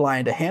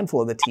sidelined a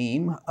handful of the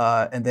team.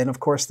 And then, of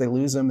course, they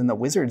lose him in the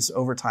Wizards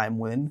overtime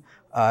win.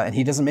 And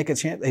he doesn't make a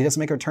chance. He doesn't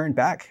make a return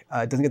back.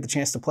 Doesn't get the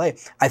chance to play.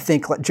 I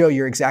think, Joe,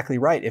 you're exactly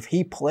right. If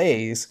he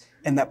plays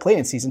in that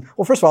play-in season,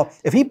 well, first of all,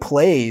 if he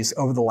plays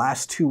over the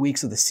last 2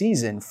 weeks of the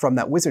season from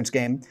that Wizards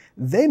game,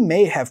 they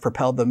may have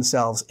propelled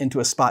themselves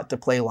into a spot to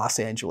play Los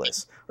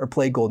Angeles or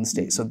play Golden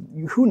State. So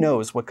who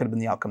knows what could have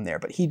been the outcome there?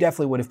 But he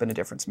definitely would have been a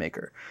difference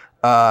maker.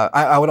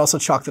 I would also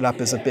chalk it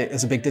up as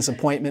a big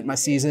disappointment in my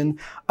season.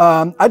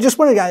 I just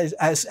wanted to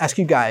ask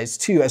you guys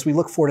too, as we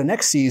look forward to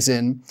next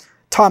season.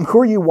 Tom, who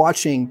are you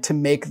watching to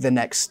make the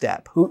next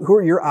step? Who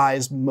are your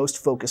eyes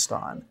most focused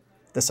on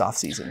this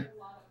offseason?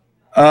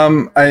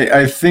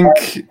 I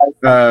think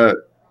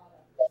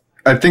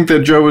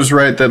that Joe was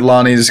right that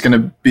Lonnie is going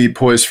to be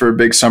poised for a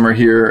big summer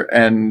here,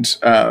 and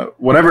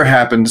whatever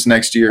happens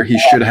next year, he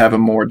should have a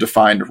more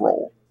defined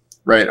role,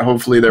 right?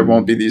 Hopefully, there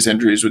won't be these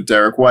injuries with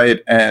Derek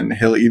White, and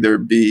he'll either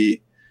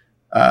be.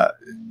 Pop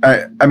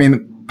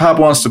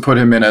wants to put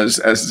him in as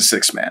the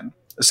sixth man,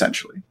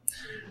 essentially,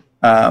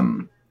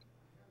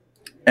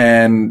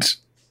 and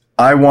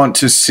I want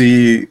to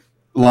see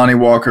Lonnie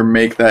Walker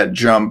make that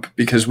jump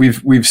because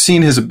we've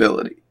seen his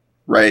ability,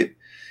 right?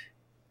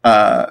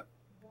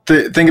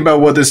 Think about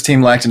what this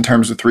team lacked in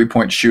terms of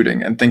three-point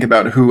shooting, and think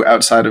about who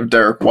outside of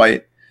Derek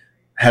White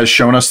has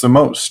shown us the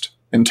most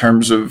in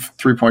terms of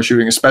three-point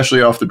shooting,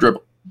 especially off the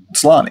dribble.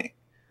 It's Lonnie.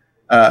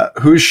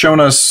 Who's shown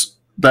us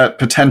that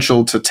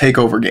potential to take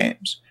over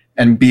games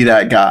and be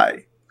that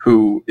guy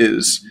who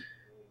is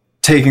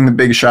taking the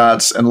big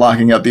shots and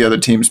locking out the other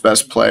team's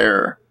best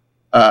player,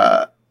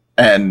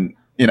 and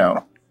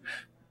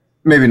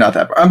maybe not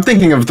that. I'm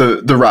thinking of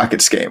the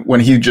Rockets game when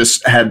he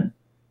just had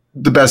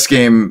the best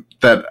game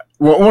that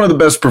one of the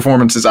best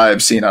performances I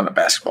have seen on a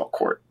basketball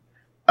court.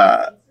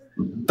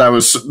 That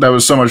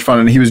was so much fun,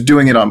 and he was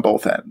doing it on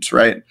both ends,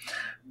 right?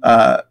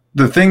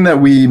 The thing that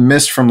we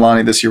missed from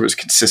Lonnie this year was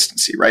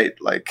consistency, right?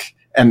 Like,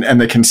 and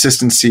the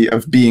consistency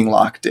of being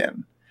locked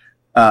in.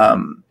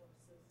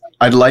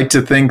 I'd like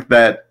to think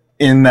that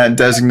in that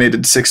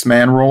designated sixth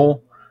man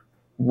role,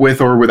 with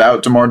or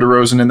without DeMar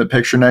DeRozan in the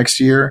picture next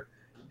year,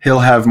 he'll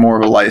have more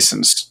of a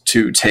license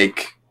to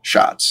take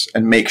shots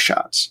and make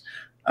shots.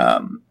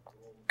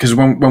 Because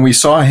when we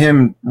saw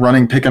him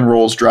running pick and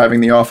rolls,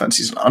 driving the offense,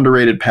 he's an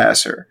underrated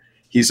passer.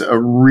 He's a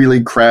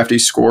really crafty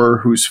scorer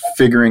who's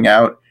figuring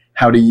out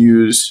how to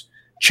use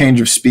change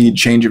of speed,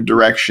 change of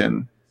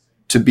direction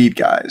to beat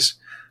guys.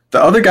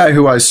 The other guy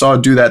who I saw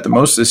do that the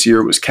most this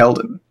year was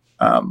Keldon.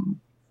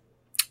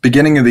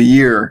 Beginning of the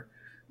year,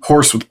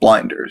 horse with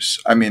blinders.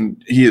 I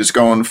mean, he is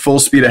going full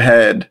speed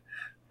ahead,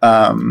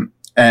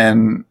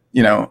 and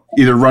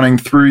either running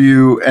through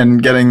you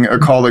and getting a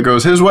call that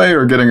goes his way,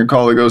 or getting a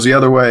call that goes the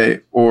other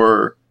way,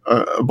 or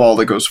a ball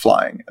that goes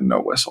flying and no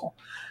whistle.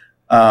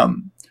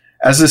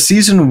 As the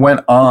season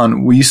went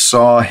on, we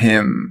saw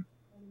him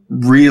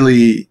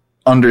really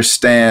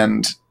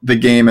understand the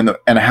game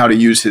and how to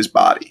use his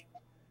body,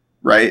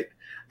 right?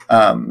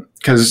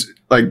 Because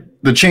like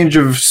the change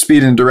of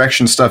speed and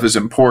direction stuff is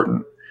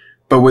important,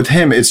 but with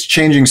him, it's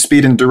changing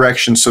speed and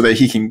direction so that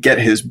he can get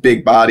his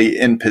big body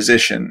in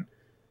position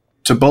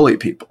to bully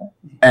people.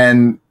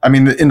 And I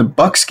mean, in the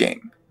Bucks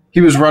game,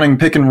 he was running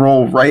pick and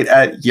roll right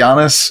at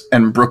Giannis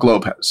and Brook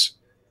Lopez,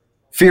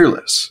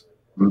 fearless.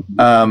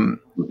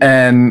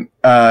 And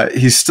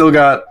he's still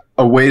got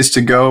a ways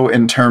to go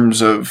in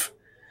terms of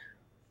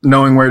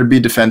knowing where to be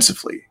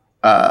defensively,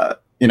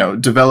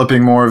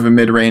 developing more of a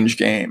mid-range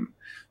game,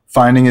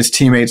 finding his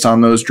teammates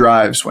on those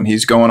drives when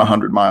he's going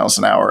 100 miles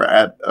an hour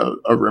at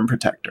a rim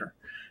protector.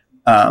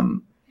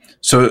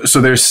 So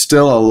there's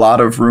still a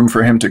lot of room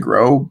for him to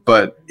grow,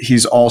 but he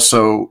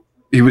also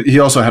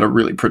had a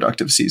really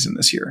productive season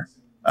this year.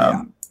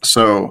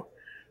 So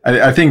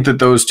I think that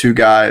those two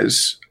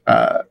guys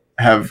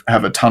have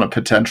a ton of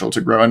potential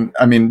to grow. And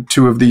I mean,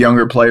 two of the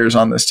younger players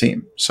on this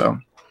team. So.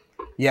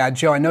 Yeah,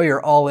 Joe, I know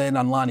you're all in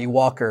on Lonnie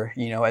Walker,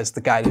 as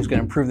the guy who's going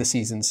to improve the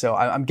season. So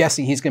I'm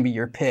guessing he's going to be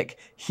your pick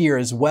here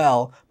as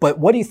well. But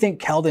what do you think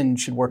Keldon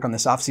should work on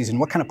this offseason?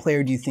 What kind of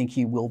player do you think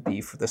he will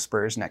be for the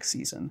Spurs next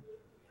season?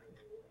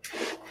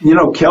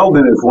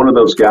 Keldon is one of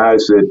those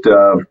guys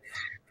that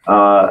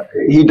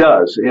he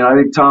does. I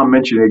think Tom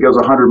mentioned he goes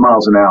 100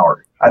 miles an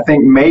hour. I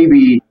think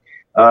maybe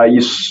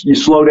you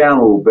slow down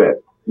a little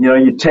bit.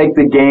 You take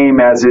the game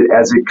as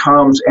it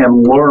comes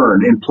and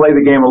learn and play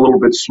the game a little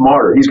bit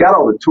smarter. He's got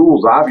all the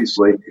tools,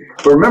 obviously,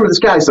 but remember, this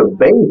guy's a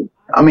baby.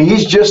 I mean,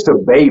 he's just a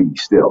baby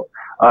still,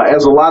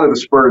 as a lot of the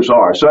Spurs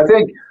are. So I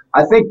think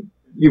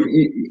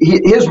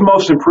his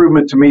most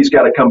improvement to me has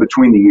got to come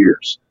between the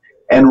ears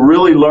and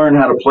really learn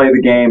how to play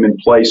the game and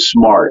play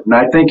smart. And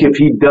I think if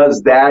he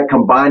does that,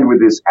 combined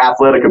with his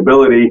athletic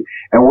ability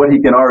and what he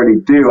can already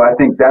do, I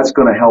think that's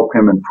going to help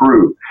him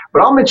improve.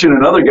 But I'll mention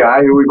another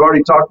guy who we've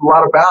already talked a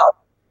lot about,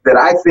 that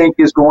I think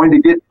is going to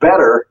get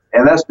better,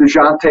 and that's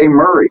DeJounte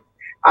Murray.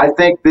 I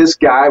think this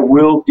guy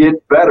will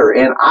get better,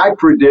 and I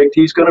predict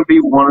he's going to be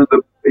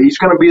he's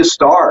going to be a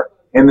star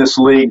in this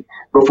league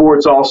before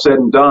it's all said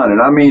and done. And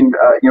I mean,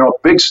 a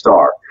big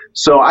star.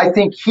 So I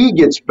think he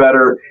gets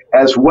better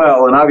as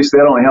well, and obviously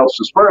that only helps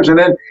the Spurs. And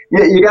then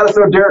you got to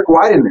throw Derek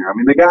White in there. I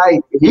mean, the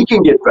guy, he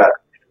can get better.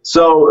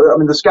 So, I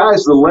mean, the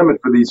sky's the limit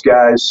for these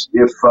guys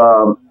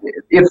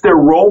if their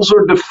roles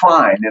are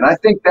defined, and I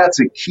think that's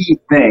a key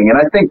thing. And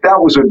I think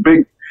that was a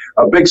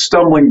big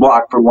stumbling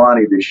block for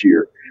Lonnie this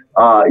year.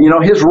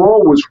 His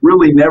role was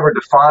really never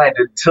defined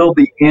until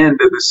the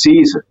end of the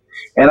season.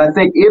 And I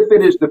think if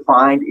it is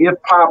defined,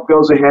 if Pop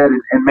goes ahead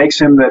and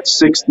makes him that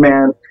sixth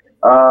man,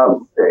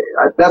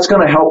 that's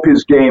going to help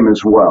his game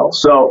as well.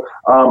 So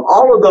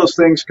all of those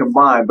things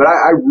combined. But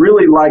I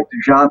really like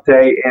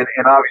DeJounte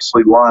and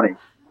obviously Lonnie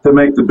to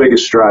make the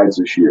biggest strides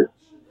this year.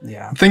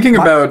 Yeah. Thinking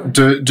about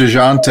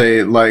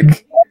DeJounte,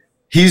 like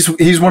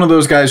he's one of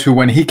those guys who,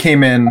 when he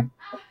came in,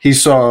 he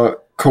saw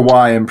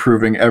Kawhi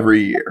improving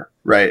every year,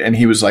 right? And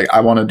he was like, I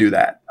want to do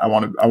that. I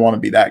want to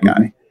be that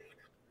guy.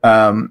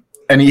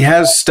 And he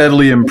has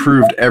steadily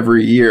improved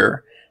every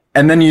year.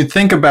 And then you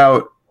think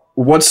about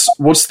what's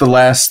the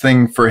last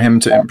thing for him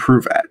to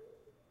improve at,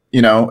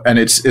 and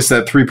it's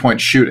that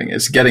 3-point shooting.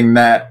 It's getting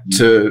that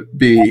to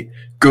be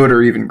good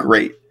or even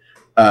great.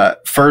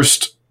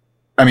 First,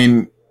 I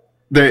mean,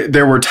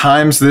 there were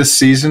times this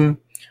season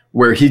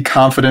where he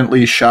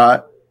confidently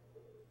shot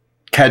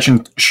catch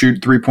and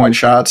shoot 3-point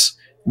shots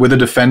with a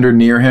defender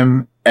near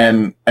him,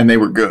 and they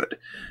were good.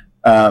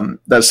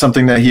 That's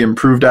something that he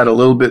improved at a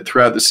little bit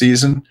throughout the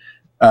season.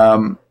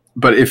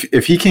 But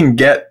if he can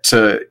get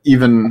to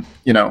even,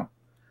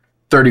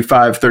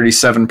 35,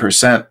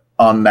 37%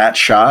 on that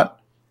shot,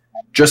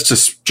 just to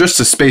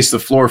space the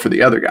floor for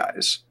the other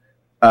guys,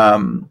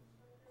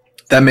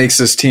 that makes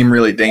this team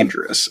really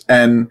dangerous.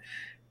 And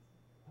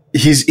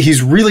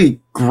he's really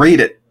great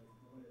at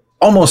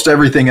almost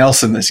everything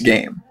else in this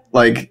game.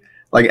 Like,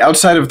 Like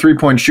outside of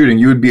 3-point shooting,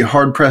 you would be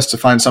hard pressed to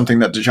find something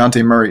that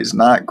DeJounte Murray is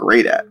not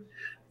great at.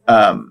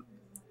 And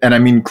I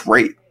mean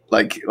great.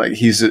 Like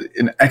he's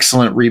an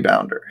excellent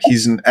rebounder.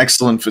 He's an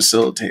excellent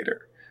facilitator.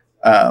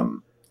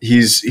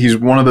 He's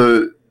one of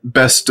the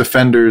best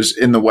defenders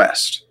in the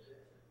West.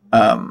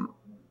 And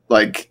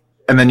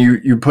then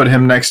you put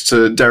him next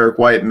to Derek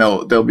White, and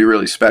they'll be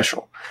really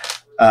special.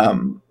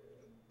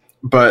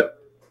 But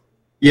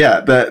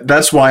yeah,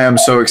 that's why I'm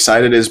so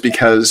excited, is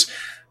because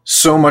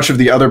so much of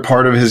the other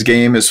part of his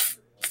game is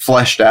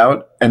fleshed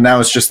out, and now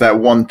it's just that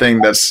one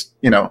thing that's,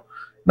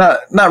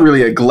 not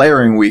really a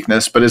glaring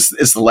weakness, but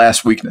it's the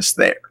last weakness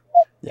there.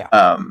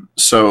 Yeah.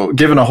 So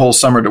given a whole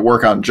summer to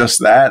work on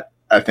just that,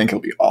 I think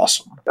it'll be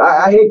awesome.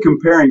 I hate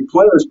comparing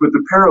players, but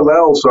the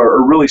parallels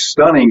are really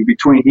stunning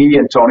between he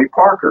and Tony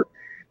Parker.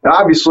 Now,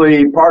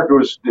 obviously, Parker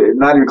was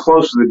not even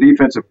close to the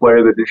defensive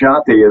player that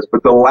DeJounte is,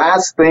 but the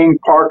last thing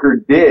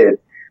Parker did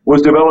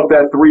was develop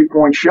that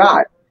three-point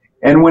shot.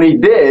 And when he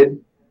did,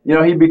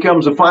 he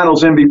becomes a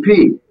finals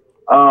MVP.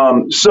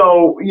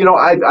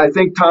 I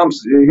think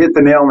Tom's hit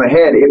the nail on the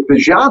head. If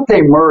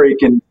DeJounte Murray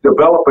can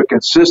develop a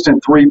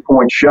consistent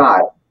three-point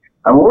shot,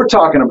 I mean, we're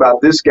talking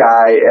about this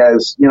guy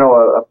as,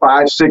 a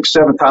 5, 6,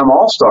 7-time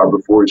All-Star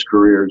before his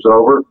career is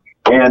over.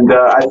 And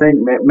I think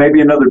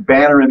maybe another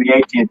banner in the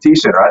AT&T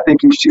Center. I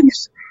think he's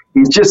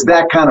just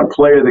that kind of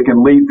player that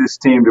can lead this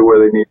team to where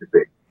they need to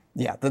be.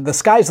 Yeah, the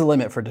sky's the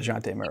limit for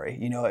DeJounte Murray.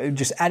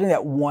 Just adding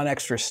that one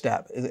extra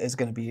step is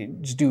going to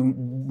just do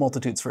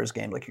multitudes for his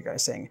game, like you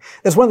guys saying.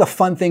 That's one of the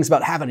fun things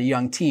about having a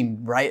young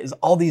team, right? Is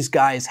all these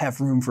guys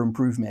have room for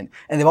improvement,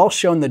 and they've all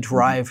shown the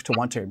drive to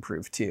want to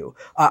improve too.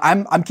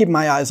 I'm keeping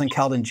my eyes on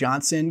Keldon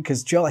Johnson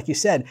because, Joe, like you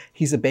said,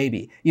 he's a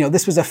baby.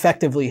 This was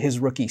effectively his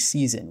rookie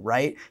season,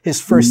 right?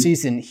 His first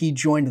season, he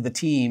joined the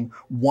team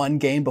one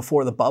game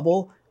before the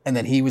bubble. And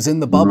then he was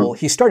in the bubble.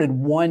 He started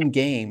one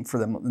game for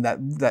them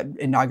that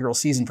inaugural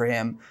season for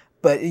him,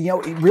 but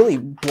it really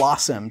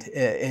blossomed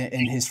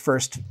in his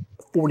first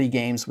 40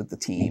 games with the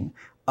team.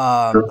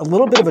 A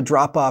little bit of a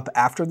drop off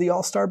after the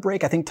All-Star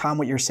break. I think, Tom,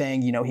 what you're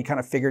saying, he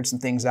kind of figured some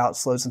things out,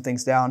 slowed some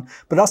things down,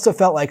 but also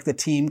felt like the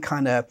team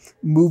kind of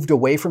moved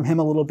away from him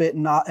a little bit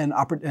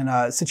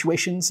in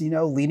situations,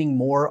 leaning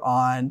more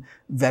on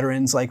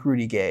veterans like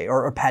Rudy Gay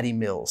or Patty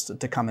Mills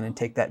to come in and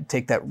take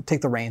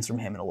the reins from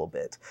him in a little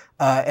bit.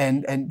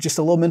 And just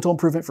a little mental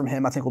improvement from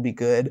him, I think, will be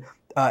good.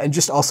 And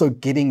just also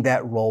getting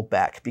that role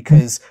back,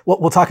 because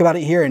we'll talk about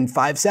it here in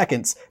 5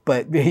 seconds,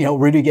 but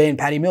Rudy Gay and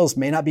Patty Mills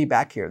may not be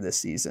back here this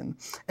season.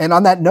 And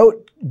on that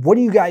note, what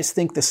do you guys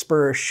think the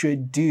Spurs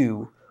should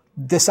do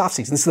this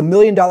offseason? This is the $1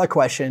 million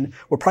question.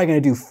 We're probably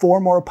going to do 4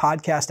 more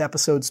podcast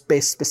episodes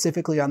based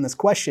specifically on this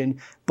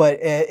question, but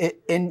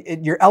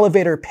in your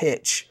elevator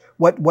pitch,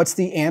 what's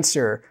the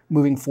answer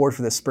moving forward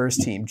for the Spurs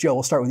team? Joe,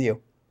 we'll start with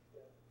you.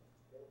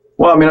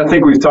 Well, I mean, I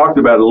think we've talked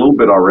about it a little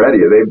bit already.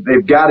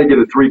 They've got to get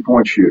a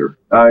three-point shooter.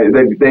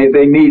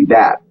 They need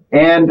that,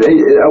 and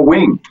a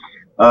wing.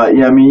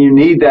 You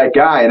need that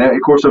guy. And of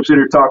course, I'm sitting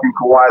here talking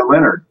Kawhi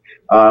Leonard,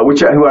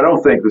 who I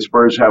don't think the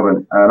Spurs have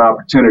an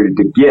opportunity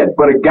to get.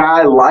 But a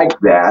guy like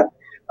that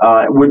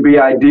would be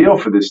ideal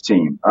for this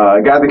team.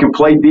 A guy that can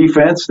play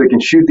defense, that can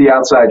shoot the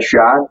outside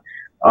shot.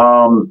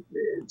 To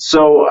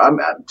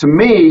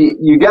me,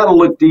 you got to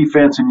look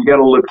defense and you got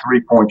to look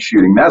three-point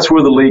shooting. That's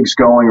where the league's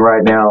going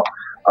right now.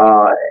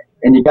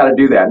 And you got to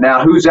do that.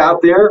 Now, who's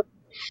out there?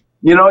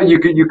 You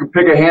could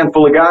pick a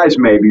handful of guys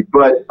maybe,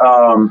 but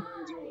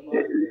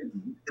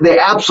they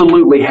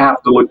absolutely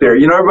have to look there.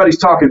 Everybody's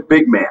talking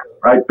big man,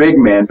 right? Big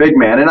man,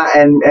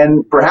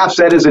 and perhaps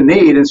that is a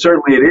need, and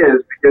certainly it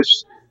is,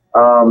 because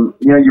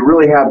you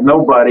really have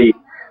nobody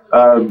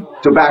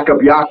to back up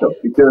Jakob,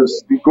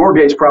 because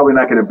Gorgay's probably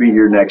not going to be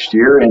here next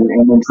year, and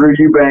then Drew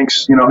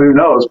Eubanks, who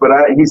knows? But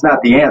he's not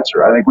the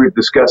answer. I think we've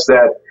discussed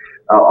that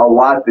a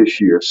lot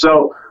this year.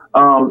 So.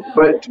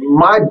 But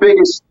my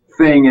biggest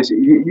thing is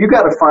you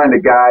got to find a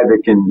guy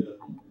that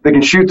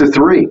can shoot the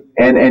three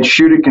and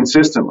shoot it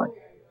consistently.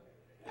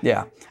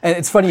 Yeah. And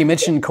it's funny you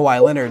mentioned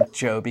Kawhi Leonard,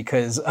 Joe,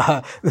 because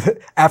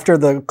after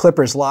the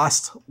Clippers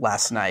lost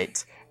last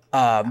night,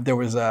 there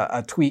was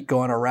a tweet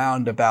going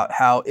around about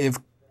how if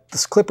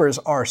the Clippers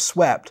are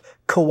swept,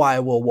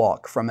 Kawhi will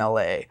walk from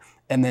LA.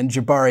 And then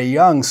Jabari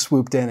Young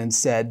swooped in and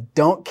said,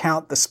 don't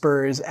count the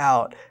Spurs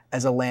out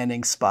as a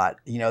landing spot.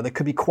 They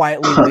could be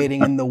quietly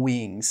waiting in the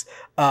wings.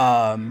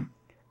 I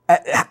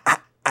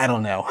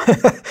don't know.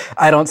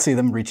 I don't see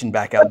them reaching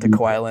back out to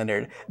Kawhi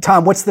Leonard.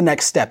 Tom, what's the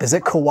next step? Is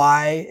it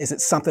Kawhi? Is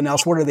it something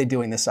else? What are they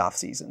doing this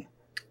offseason?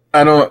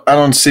 I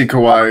don't see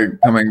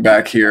Kawhi coming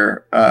back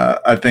here.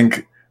 I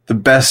think the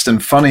best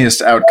and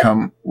funniest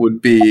outcome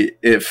would be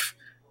if,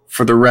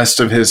 for the rest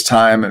of his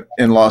time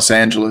in Los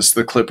Angeles,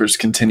 the Clippers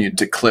continued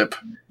to clip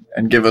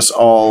and give us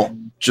all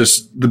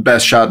just the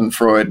best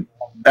Schadenfreude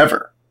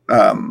ever.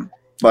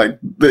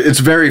 It's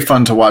very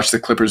fun to watch the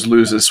Clippers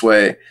lose this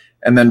way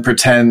and then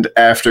pretend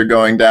after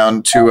going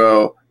down 2-0,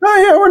 oh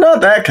yeah, we're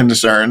not that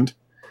concerned.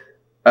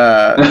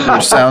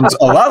 Which sounds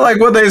a lot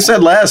like what they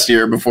said last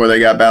year before they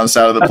got bounced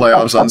out of the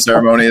playoffs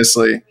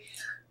unceremoniously.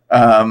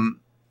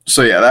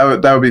 yeah,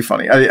 that would be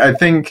funny. I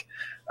think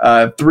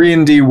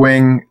 3-and-D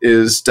wing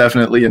is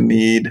definitely a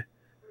need.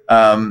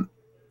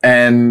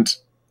 And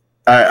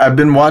I've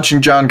been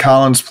watching John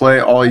Collins play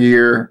all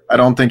year. I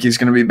don't think he's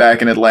going to be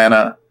back in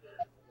Atlanta.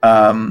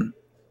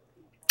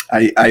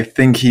 I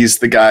think he's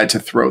the guy to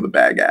throw the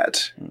bag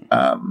at.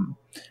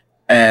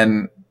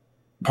 And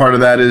part of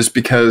that is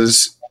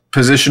because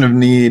position of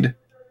need,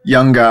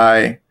 young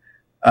guy,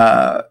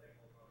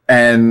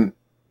 and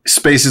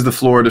spaces the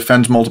floor,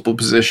 defends multiple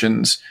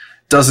positions,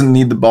 doesn't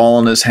need the ball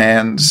in his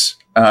hands,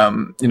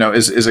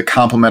 is a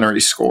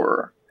complimentary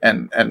scorer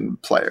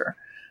and player.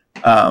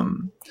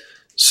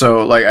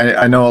 So like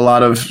I know a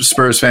lot of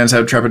Spurs fans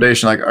have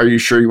trepidation. Like, are you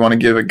sure you want to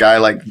give a guy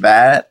like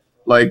that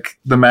like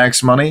the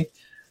max money?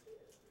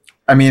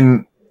 I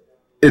mean,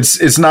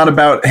 it's not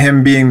about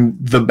him being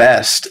the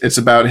best. It's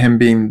about him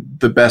being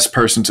the best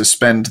person to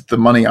spend the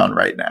money on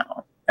right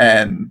now.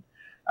 And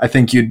I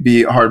think you'd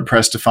be hard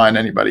pressed to find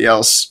anybody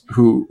else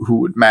who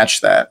would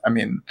match that. I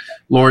mean,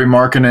 Lauri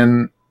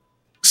Markkanen,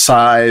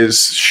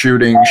 size,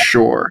 shooting,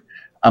 sure.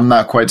 I'm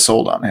not quite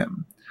sold on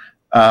him.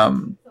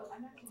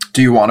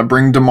 Do you want to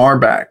bring DeMar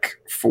back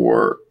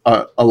for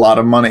a lot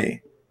of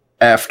money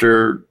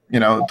after,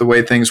 the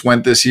way things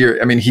went this year?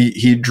 I mean,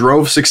 he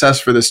drove success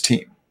for this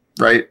team,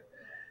 right?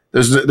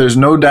 There's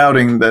no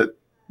doubting that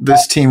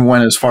this team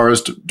went as far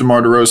as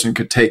DeMar DeRozan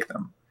could take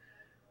them.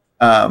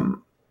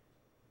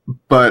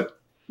 But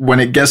when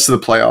it gets to the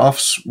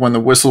playoffs, when the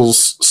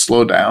whistles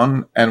slow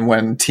down and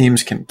when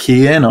teams can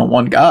key in on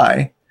one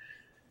guy,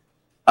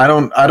 I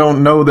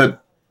don't know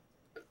that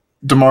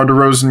DeMar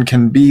DeRozan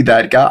can be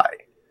that guy.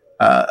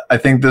 I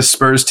think this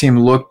Spurs team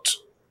looked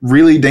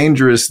really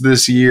dangerous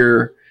this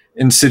year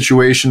in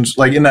situations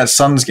like in that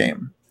Suns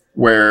game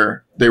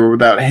where they were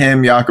without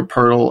him, Jakob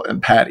Poeltl,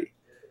 and Patty.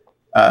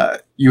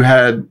 You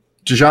had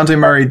DeJounte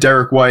Murray,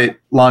 Derek White,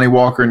 Lonnie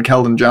Walker, and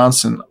Keldon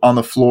Johnson on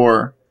the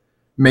floor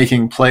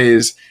making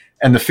plays,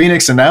 and the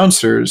Phoenix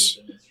announcers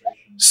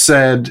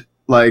said,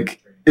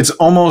 like, it's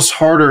almost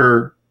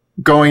harder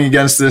going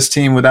against this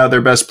team without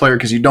their best player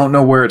because you don't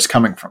know where it's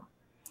coming from.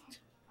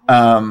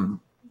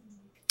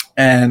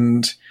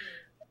 And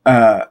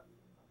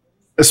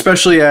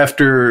especially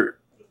after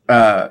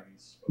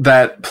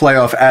that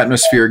playoff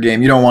atmosphere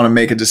game, you don't want to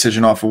make a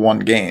decision off of one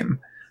game,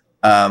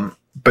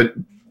 but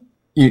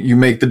you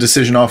make the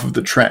decision off of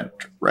the trend,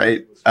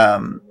 right?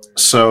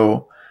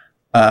 So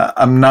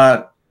I'm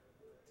not.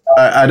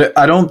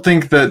 I don't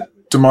think that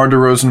DeMar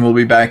DeRozan will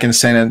be back in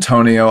San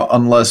Antonio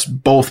unless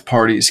both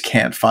parties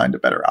can't find a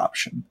better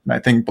option. And I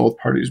think both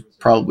parties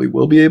probably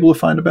will be able to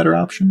find a better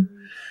option.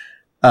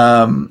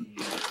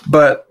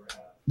 But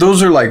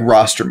those are like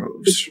roster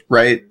moves,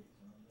 right?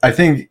 I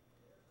think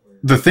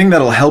the thing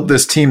that'll help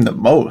this team the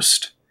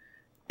most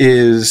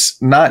is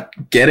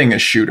not getting a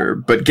shooter,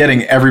 but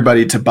getting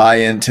everybody to buy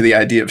into the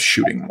idea of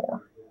shooting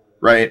more,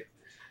 right?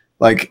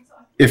 Like,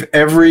 if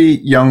every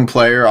young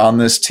player on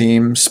this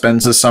team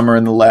spends the summer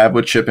in the lab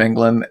with Chip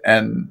England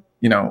and,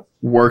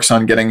 works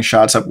on getting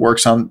shots up,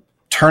 works on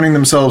turning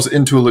themselves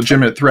into a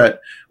legitimate threat,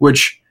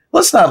 which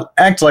let's not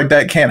act like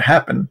that can't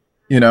happen,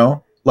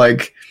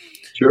 like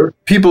sure.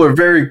 People are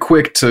very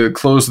quick to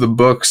close the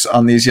books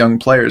on these young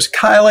players.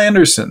 Kyle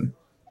Anderson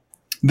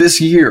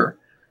this year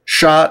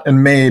shot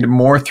and made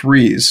more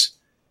threes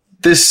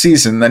this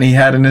season than he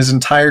had in his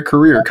entire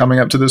career coming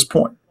up to this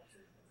point.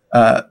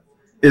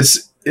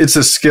 It's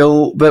a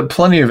skill that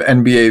plenty of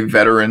NBA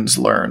veterans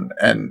learn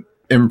and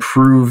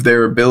improve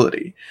their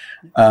ability.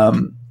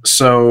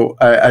 So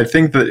I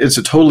think that it's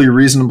a totally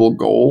reasonable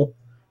goal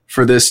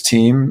for this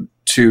team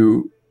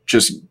to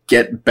just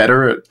get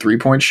better at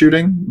three-point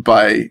shooting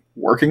by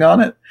working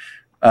on it.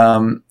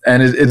 And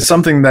it's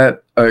something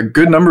that a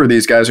good number of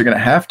these guys are going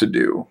to have to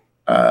do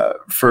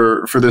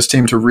for this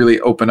team to really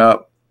open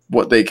up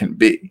what they can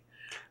be.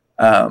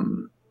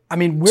 I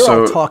mean, we're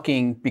all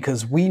talking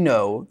because we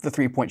know the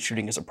three-point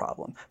shooting is a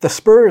problem. The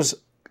Spurs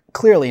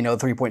clearly know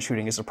three-point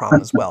shooting is a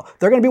problem as well.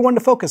 They're going to be one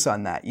to focus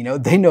on that.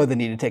 They know they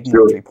need to take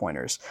more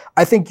three-pointers.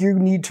 I think you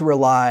need to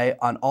rely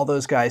on all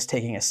those guys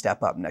taking a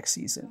step up next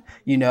season,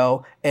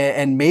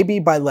 and maybe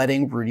by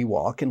letting Rudy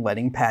walk and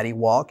letting Patty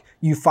walk,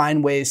 you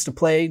find ways to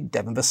play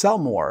Devin Vassell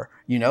more.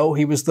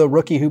 He was the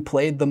rookie who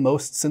played the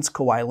most since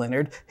Kawhi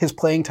Leonard. His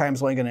playing time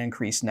is only going to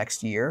increase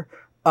next year.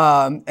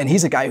 And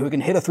he's a guy who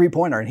can hit a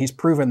three-pointer, and he's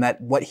proven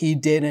that what he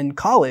did in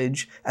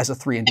college as a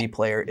 3-and-D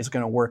player is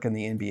going to work in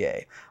the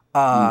NBA.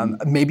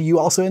 Maybe you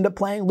also end up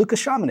playing Luka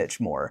Šamanić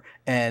more.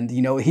 And,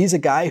 he's a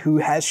guy who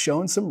has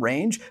shown some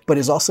range, but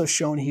has also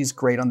shown he's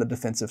great on the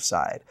defensive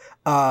side.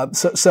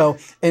 So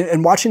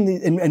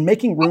watching and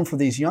making room for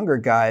these younger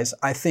guys,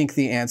 I think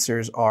the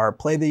answers are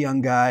play the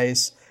young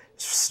guys,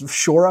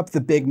 shore up the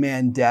big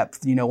man depth.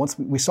 Once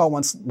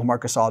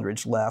LaMarcus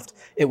Aldridge left,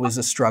 it was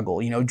a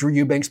struggle. Drew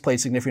Eubanks played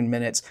significant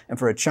minutes, and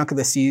for a chunk of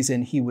the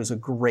season, he was a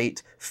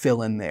great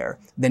fill-in there.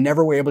 They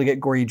never were able to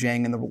get Gorgui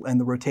Dieng in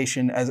the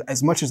rotation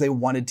as much as they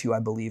wanted to, I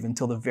believe,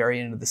 until the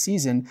very end of the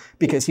season,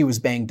 because he was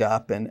banged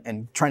up,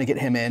 and trying to get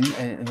him in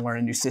and learn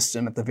a new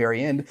system at the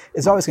very end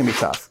is always going to be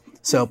tough.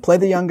 So play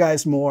the young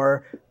guys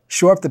more,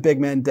 shore up the big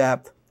man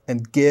depth,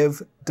 and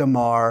give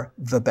DeMar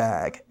the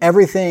bag.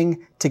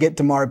 Everything to get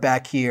DeMar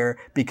back here,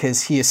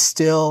 because he is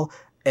still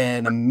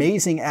an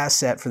amazing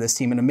asset for this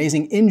team, an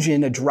amazing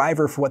engine, a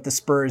driver for what the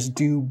Spurs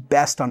do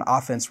best on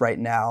offense right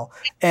now.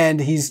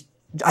 And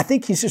I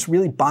think he's just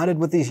really bonded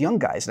with these young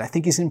guys. And I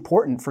think he's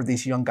important for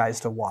these young guys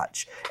to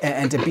watch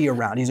and to be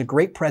around. He's a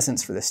great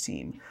presence for this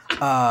team.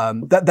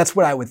 That's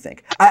what I would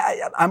think.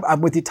 I'm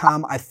with you,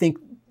 Tom. I think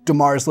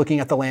DeMar's looking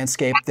at the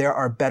landscape. There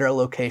are better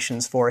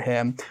locations for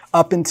him.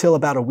 Up until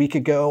about a week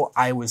ago,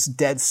 I was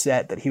dead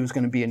set that he was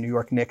going to be a New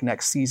York Knick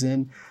next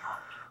season.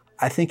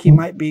 I think he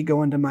might be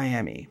going to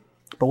Miami.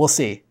 But we'll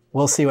see.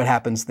 We'll see what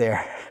happens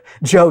there.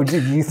 Joe,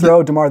 did you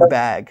throw DeMar the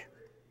bag?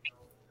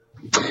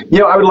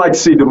 I would like to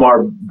see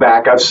DeMar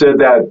back. I've said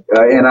that,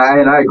 and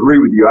I agree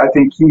with you. I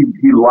think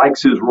he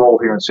likes his role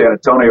here in San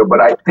Antonio,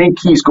 but I think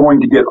he's going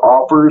to get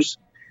offers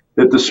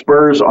that the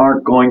Spurs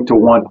aren't going to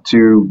want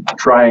to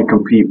try and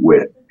compete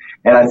with.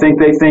 And I think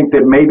they think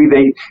that maybe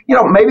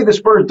maybe the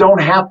Spurs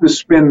don't have to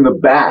spin the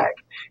bag.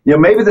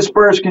 Maybe the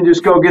Spurs can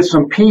just go get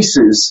some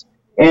pieces.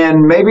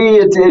 And maybe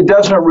it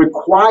doesn't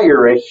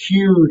require a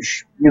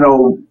huge,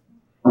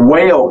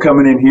 whale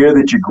coming in here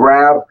that you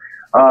grab.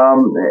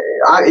 I'm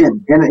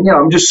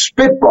just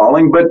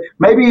spitballing, but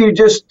maybe you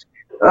just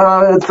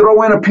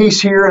throw in a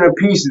piece here and a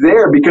piece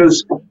there,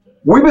 because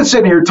we've been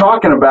sitting here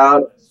talking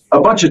about a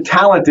bunch of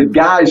talented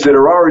guys that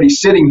are already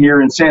sitting here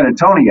in San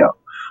Antonio.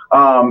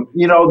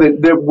 You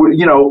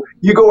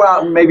go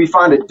out and maybe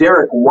find a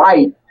Derek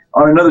White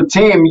on another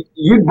team,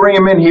 you'd bring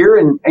him in here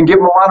and give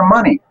him a lot of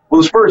money.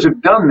 Well, the Spurs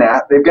have done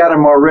that. They've got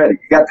him already.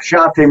 You got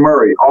DeJounte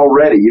Murray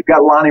already. You've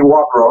got Lonnie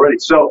Walker already.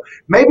 So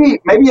maybe you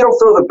don't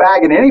throw the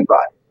bag at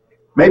anybody.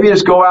 Maybe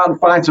just go out and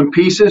find some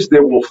pieces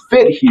that will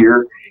fit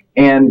here,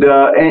 and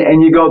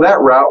you go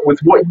that route with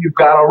what you've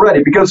got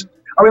already. Because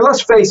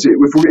let's face it,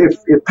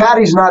 if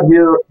Patty's not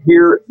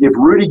here, if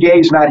Rudy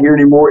Gay's not here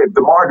anymore, if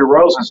DeMar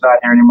DeRozan's not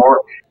here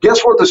anymore,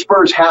 guess what the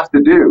Spurs have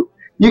to do?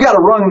 You got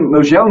to run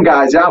those young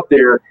guys out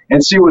there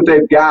and see what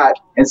they've got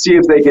and see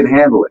if they can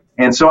handle it.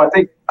 And so I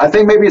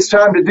think maybe it's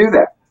time to do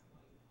that.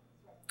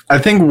 I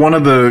think one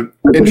of the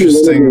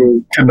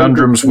interesting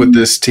conundrums with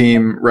this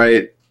team,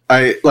 right?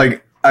 I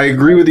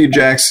agree with you,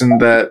 Jackson,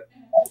 that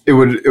it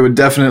would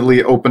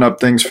definitely open up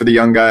things for the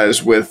young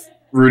guys with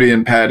Rudy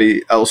and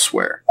Patty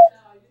elsewhere.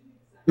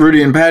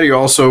 Rudy and Patty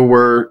also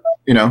were,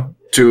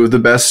 two of the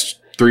best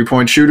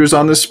 3-point shooters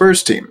on this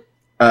Spurs team.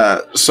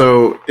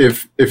 So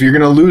if you're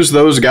going to lose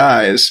those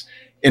guys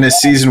in a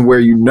season where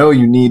you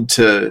need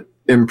to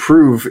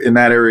improve in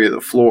that area of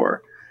the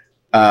floor,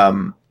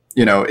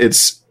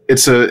 it's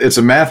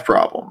a math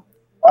problem,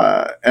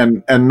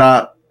 and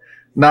not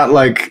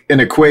like an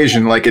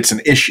equation, like it's an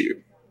issue.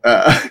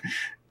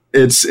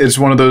 It's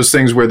one of those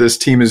things where this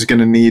team is going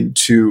to need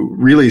to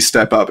really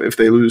step up if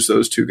they lose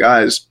those two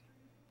guys.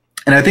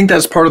 And I think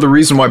that's part of the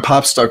reason why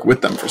Pop stuck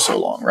with them for so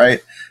long,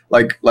 right?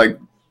 Like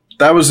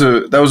that was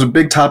a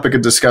big topic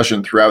of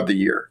discussion throughout the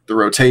year. The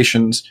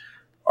rotations,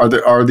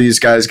 are these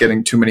guys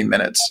getting too many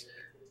minutes?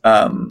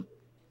 In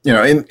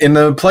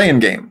the play-in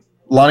game,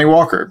 Lonnie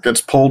Walker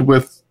gets pulled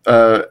with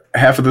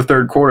half of the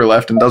third quarter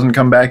left and doesn't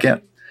come back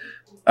in.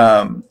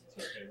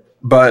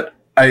 But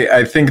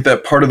I think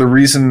that part of the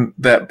reason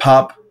that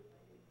Pop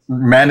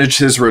managed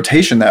his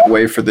rotation that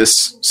way for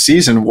this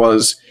season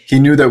was he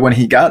knew that when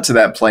he got to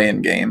that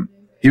play-in game,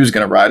 he was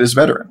going to ride his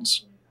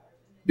veterans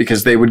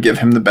because they would give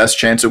him the best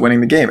chance of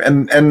winning the game.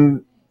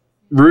 And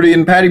Rudy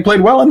and Patty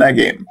played well in that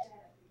game.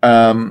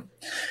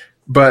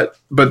 But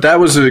that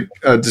was a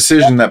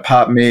decision that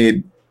Pop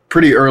made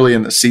pretty early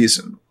in the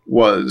season,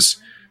 was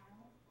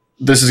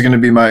this is going to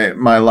be my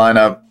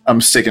lineup.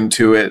 I'm sticking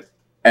to it.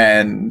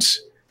 And,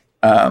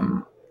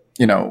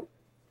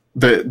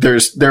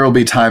 there will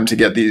be time to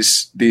get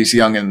these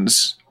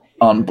youngins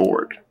on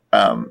board.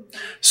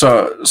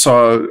 So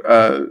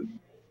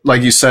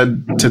like you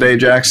said today,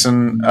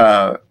 Jackson,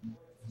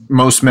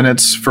 most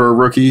minutes for a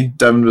rookie,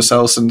 Devin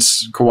Vassell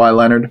since Kawhi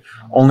Leonard,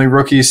 only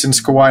rookie since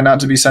Kawhi not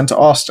to be sent to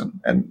Austin,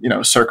 and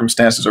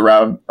circumstances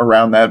around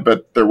that.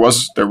 But there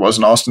was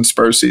an Austin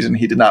Spurs season.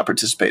 He did not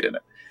participate in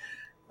it.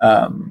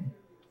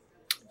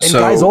 And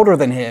guys older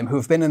than him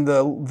who've been in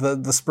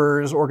the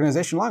Spurs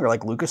organization longer,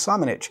 like Lukas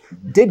Samanic,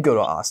 did go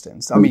to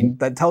Austin. So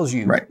that tells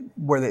you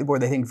where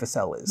they think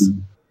Vassell is.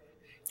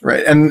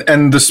 Right,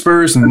 and the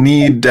Spurs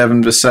need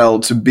Devin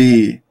Vassell to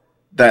be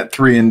that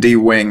 3-and-D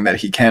wing that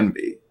he can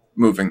be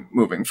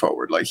moving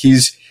forward. Like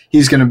he's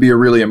going to be a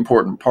really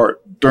important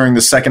part. During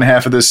the second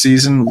half of this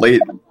season,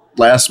 late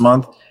last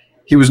month,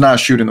 he was not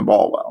shooting the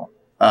ball well.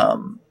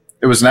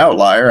 It was an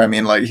outlier.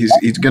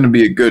 He's going to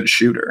be a good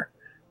shooter.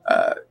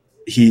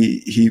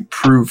 He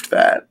proved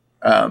that,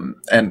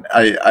 and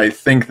I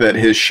think that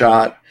his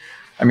shot.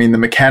 The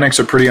mechanics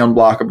are pretty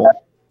unblockable.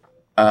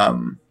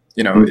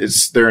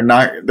 There are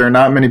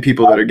not many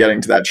people that are getting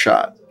to that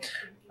shot.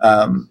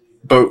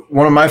 But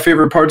one of my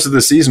favorite parts of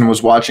the season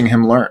was watching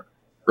him learn.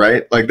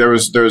 Right, like there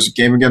was a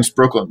game against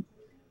Brooklyn.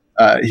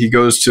 He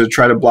goes to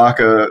try to block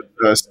a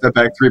step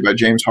back three by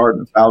James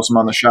Harden, fouls him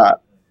on the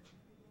shot.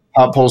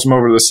 Pop pulls him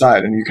over to the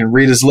side, and you can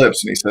read his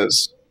lips, and he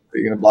says, Are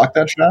you going to block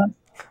that shot?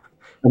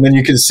 And then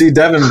you can see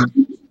Devin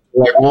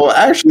like, well,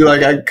 actually,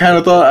 like I kind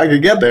of thought I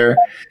could get there.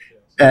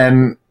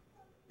 And,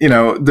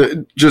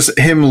 just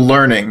him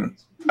learning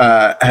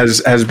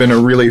has been a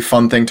really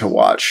fun thing to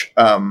watch.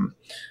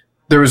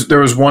 There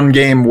was one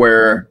game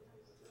where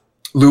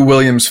Lou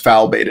Williams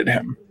foul baited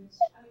him,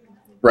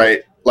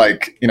 right?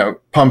 Like,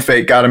 pump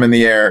fake, got him in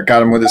the air,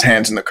 got him with his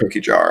hands in the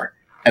cookie jar,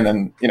 and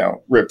then,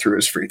 ripped through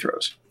his free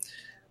throws.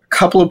 A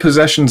couple of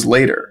possessions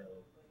later,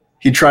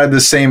 he tried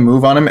the same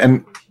move on him,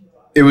 and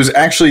it was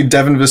actually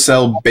Devin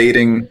Vassell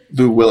baiting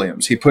Lou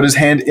Williams. He put his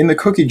hand in the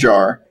cookie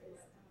jar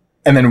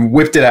and then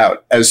whipped it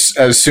out as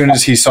soon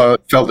as he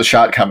felt the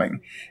shot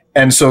coming.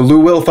 And so Lou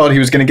Will thought he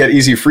was going to get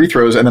easy free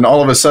throws, and then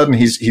all of a sudden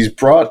he's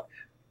brought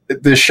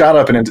this shot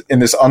up in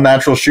this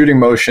unnatural shooting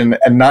motion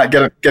and not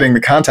getting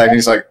the contact. And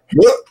he's like,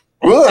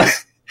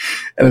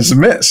 and it's a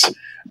miss.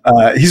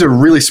 He's a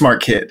really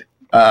smart kid,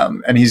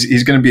 and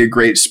he's going to be a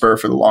great Spur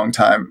for the long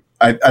time.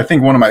 I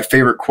think one of my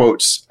favorite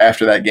quotes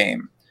after that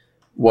game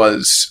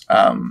was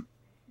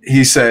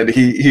he said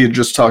he had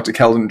just talked to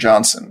Keldon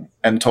Johnson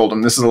and told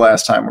him this is the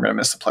last time we're going to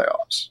miss the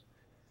playoffs.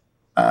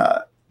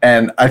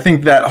 And I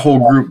think that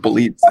whole group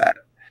believes that,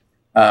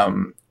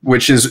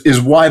 which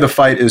is why the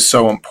fight is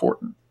so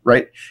important,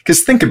 right?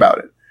 Because think about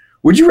it.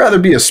 Would you rather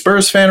be a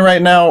Spurs fan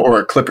right now or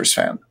a Clippers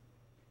fan?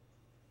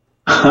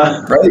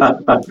 Right?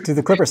 Do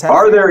the Clippers have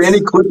Are there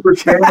any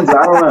Clippers fans? I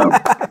don't know.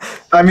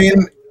 I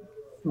mean,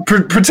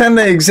 pretend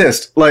they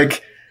exist.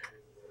 Like,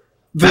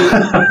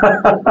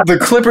 the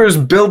Clippers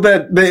build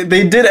that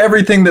they did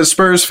everything that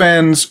Spurs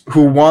fans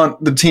who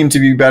want the team to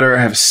be better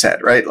have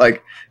said, right?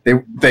 Like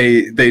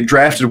they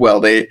drafted well,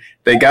 they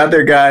got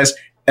their guys,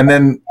 and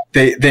then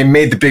they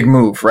made the big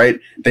move, right?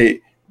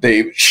 They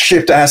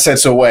shipped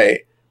assets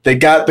away. They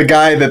got the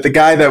guy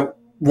that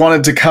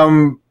wanted to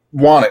come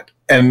wanted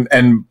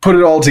and put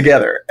it all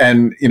together,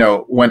 and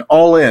went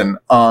all in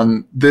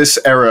on this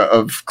era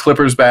of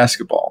Clippers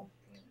basketball.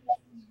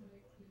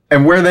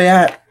 And where are they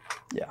at?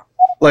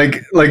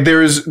 Like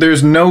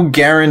there's no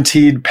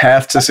guaranteed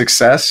path to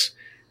success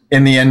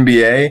in the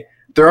NBA.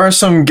 There are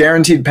some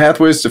guaranteed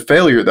pathways to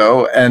failure,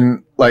 though,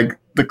 and like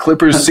the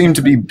Clippers seem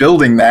to be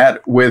building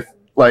that with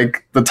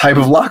like the type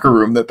of locker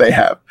room that they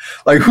have.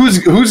 Like who's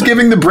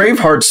giving the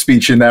Braveheart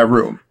speech in that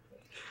room?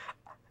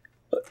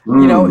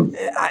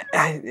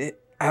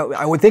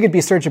 I would think it'd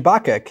be Serge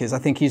Ibaka because I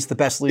think he's the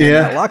best leader in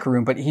that locker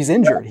room, but he's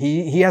injured.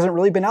 He hasn't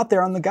really been out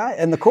there on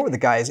the court with the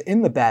guys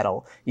in the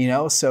battle,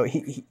 So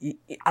he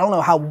I don't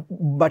know how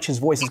much his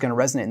voice is going to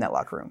resonate in that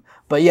locker room.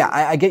 But yeah,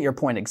 I get your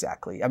point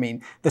exactly. I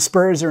mean, the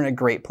Spurs are in a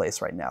great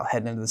place right now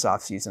heading into this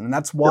offseason, and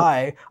that's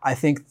why I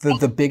think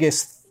the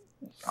biggest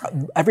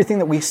everything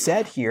that we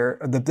said here,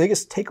 the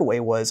biggest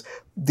takeaway was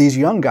these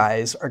young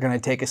guys are going to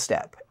take a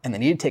step, and they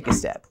need to take a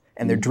step,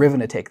 and they're driven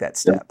to take that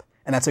step,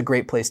 and that's a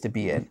great place to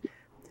be in.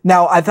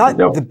 Now, I thought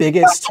the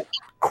biggest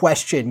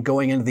question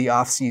going into the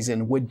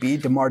offseason would be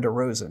DeMar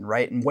DeRozan,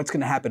 right? And what's going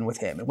to happen with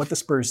him and what the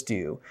Spurs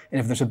do and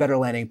if there's a better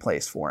landing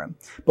place for him.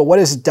 But what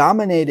has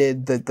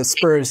dominated the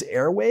Spurs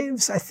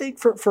airwaves, I think,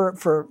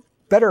 for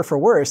better or for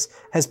worse,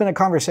 has been a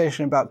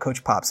conversation about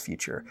Coach Pop's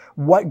future.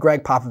 What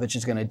Gregg Popovich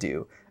is going to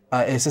do.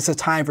 Is this a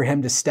time for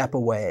him to step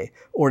away,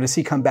 or does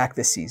he come back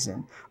this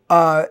season?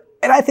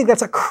 And I think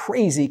that's a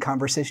crazy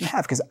conversation to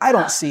have because I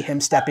don't see him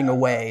stepping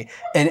away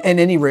in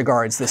any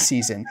regards this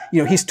season.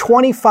 He's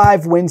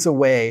 25 wins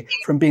away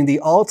from being the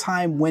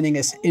all-time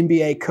winningest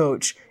NBA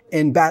coach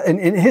in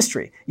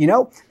history,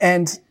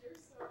 and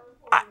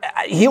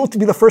he'll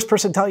be the first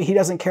person to tell you he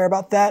doesn't care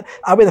about that.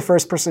 I'll be the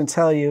first person to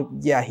tell you,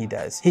 yeah, he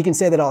does. He can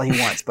say that all he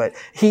wants, but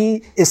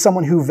he is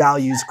someone who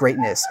values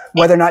greatness,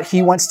 whether or not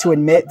he wants to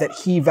admit that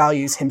he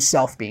values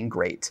himself being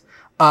great.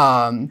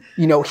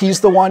 He's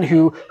the one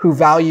who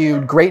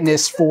valued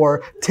greatness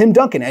for Tim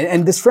Duncan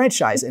and this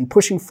franchise and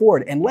pushing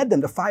forward and led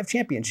them to 5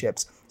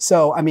 championships.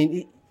 So, I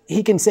mean,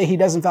 he can say he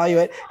doesn't value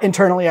it.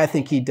 Internally, I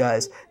think he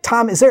does.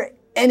 Tom, is there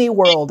any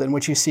world in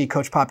which you see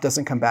Coach Pop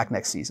doesn't come back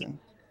next season?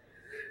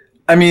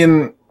 I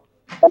mean,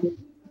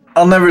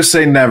 I'll never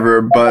say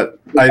never,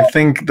 but I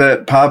think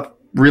that Pop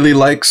really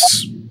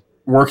likes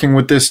working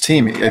with this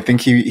team. I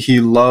think he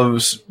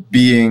loves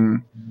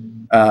being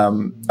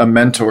a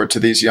mentor to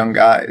these young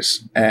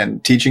guys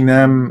and teaching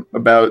them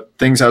about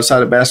things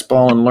outside of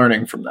basketball and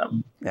learning from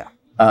them. Yeah.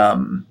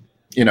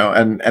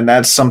 And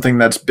that's something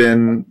that's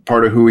been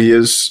part of who he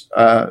is,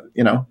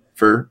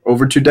 for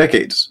over 2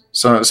 decades.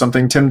 So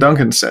something Tim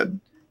Duncan said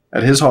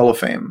at his Hall of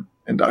Fame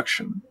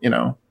induction,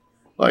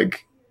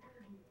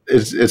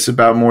 it's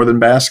about more than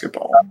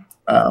basketball.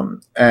 I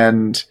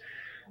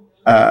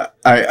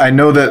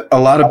know that a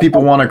lot of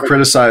people want to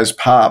criticize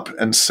Pop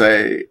and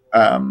say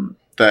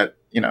that,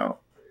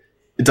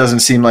 it doesn't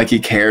seem like he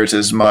cares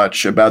as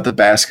much about the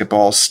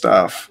basketball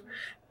stuff.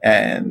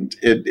 And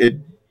if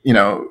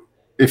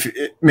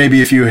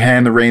you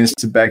hand the reins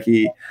to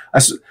Becky,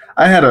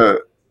 I had a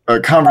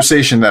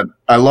conversation that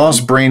I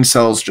lost brain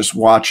cells just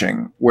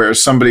watching, where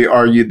somebody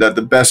argued that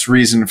the best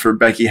reason for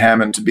Becky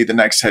Hammon to be the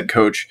next head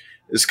coach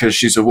is because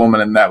she's a woman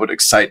and that would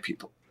excite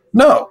people.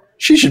 No,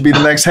 she should be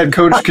the next head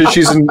coach because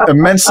she's an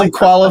immensely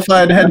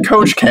qualified head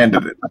coach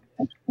candidate.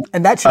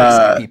 And that should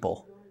excite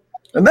people.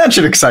 And that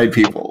should excite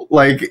people.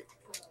 Like,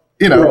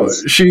 you know,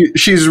 Yes.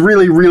 she's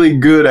really, really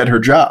good at her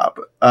job.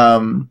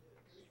 And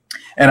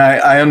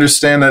I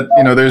understand that,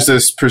 you know, there's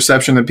this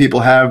perception that people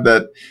have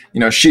that,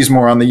 you know, she's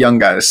more on the young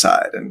guy's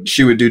side and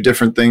she would do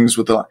different things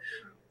with the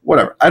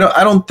whatever. I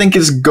don't think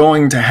it's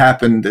going to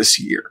happen this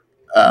year.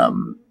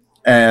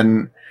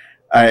 And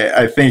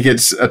I think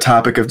it's a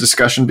topic of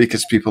discussion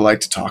because people like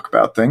to talk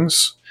about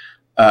things.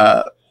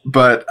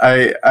 But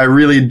I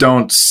really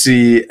don't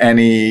see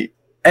any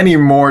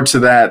more to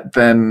that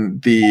than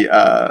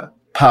the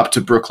Pop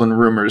to Brooklyn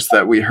rumors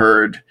that we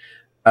heard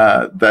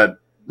that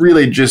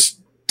really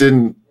just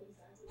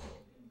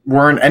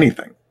weren't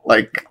anything.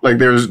 Like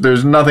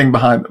there's nothing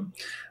behind them.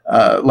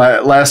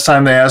 Last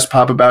time they asked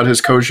Pop about his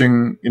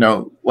coaching, you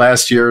know,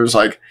 last year, it was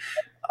like,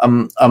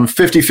 I'm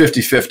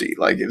 50-50-50.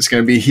 Like it's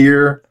going to be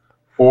here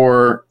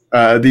or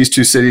these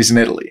two cities in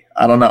Italy.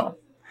 I don't know.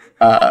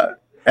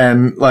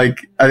 And like,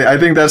 I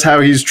think that's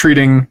how he's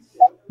treating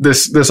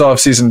this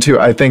offseason too.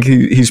 I think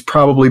he's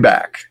probably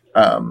back.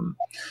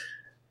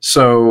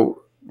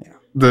 So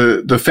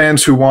the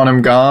fans who want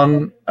him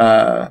gone,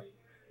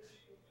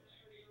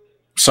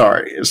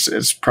 sorry,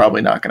 it's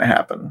probably not going to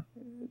happen.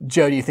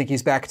 Joe, do you think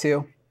he's back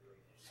too?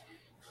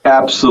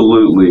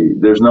 Absolutely.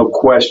 There's no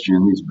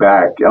question he's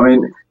back. I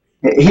mean,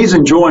 he's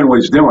enjoying what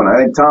he's doing. I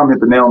think Tom hit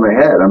the nail on the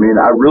head. I mean,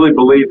 I really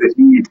believe that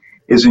he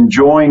is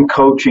enjoying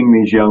coaching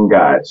these young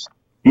guys.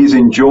 He's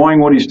enjoying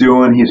what he's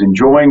doing. He's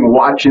enjoying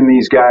watching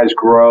these guys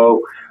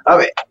grow. I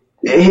mean,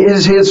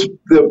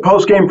 the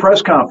post-game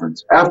press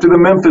conference after the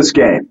Memphis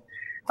game.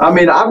 I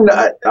mean,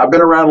 I've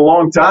been around a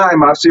long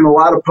time. I've seen a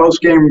lot of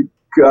post-game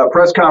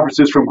press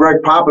conferences from Gregg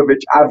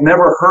Popovich. I've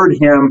never heard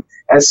him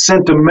as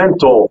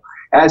sentimental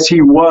as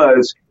he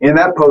was in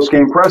that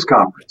post-game press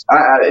conference.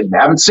 I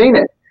haven't seen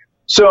it.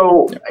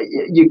 So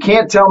you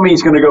can't tell me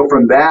he's going to go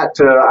from that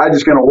to I'm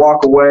just going to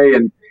walk away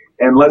and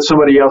let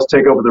somebody else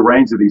take over the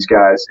reins of these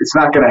guys. It's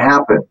not going to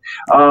happen.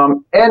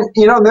 And,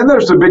 you know, then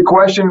there's the big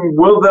question,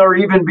 will there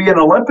even be an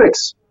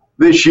Olympics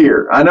this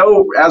year? I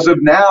know as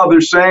of now they're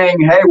saying,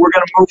 hey, we're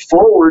going to move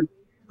forward.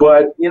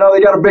 But, you know,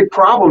 they got a big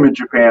problem in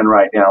Japan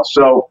right now.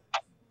 So,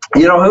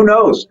 you know, who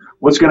knows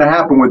what's going to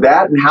happen with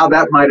that and how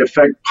that might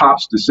affect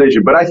Pop's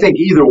decision. But I think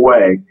either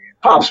way,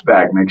 Pop's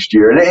back next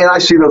year. And I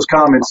see those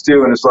comments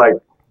too, and it's like,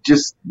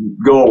 just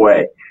go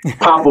away.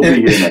 Pop will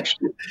be here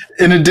next year.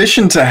 In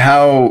addition to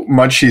how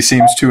much he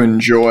seems to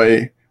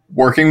enjoy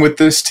working with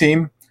this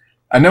team,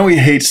 I know he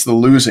hates the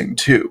losing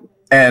too.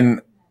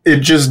 And it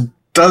just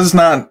does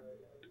not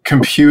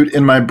compute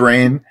in my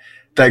brain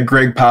that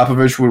Gregg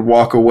Popovich would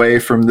walk away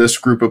from this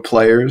group of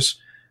players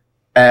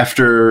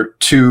after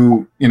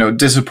two, you know,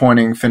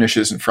 disappointing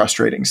finishes and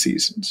frustrating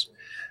seasons.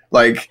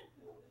 Like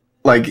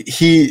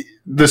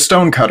the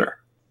stonecutter,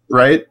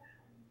 right?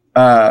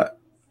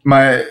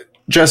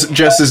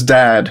 Jess's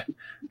dad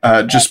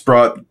just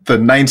brought the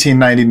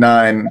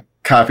 1999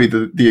 copy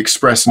of the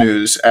Express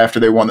News after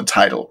they won the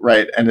title,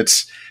 right? And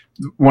it's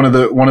one of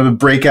the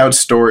breakout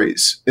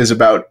stories is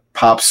about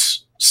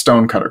Pop's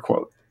stonecutter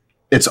quote.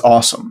 It's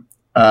awesome,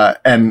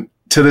 and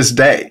to this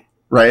day,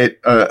 right,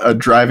 a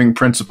driving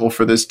principle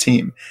for this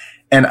team.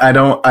 And I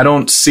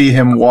don't see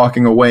him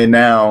walking away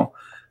now,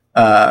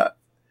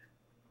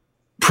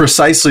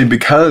 precisely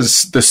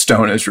because the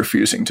stone is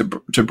refusing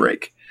to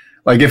break.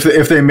 Like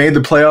if they made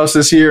the playoffs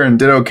this year and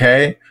did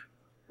okay,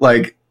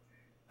 like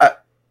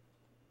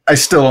I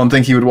still don't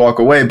think he would walk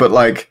away, but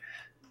like,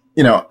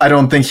 you know, I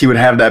don't think he would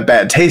have that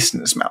bad taste in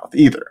his mouth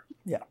either.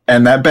 Yeah.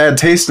 And that bad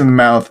taste in the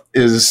mouth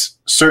is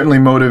certainly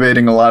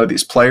motivating a lot of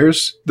these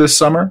players this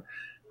summer.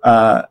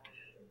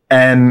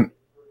 And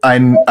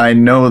I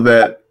know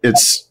that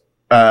it's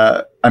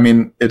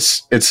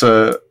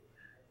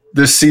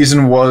this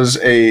season was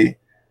a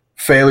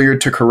failure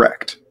to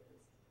correct,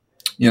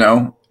 you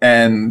know,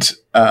 and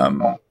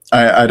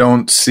I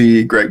don't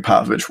see Gregg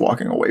Popovich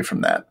walking away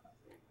from that.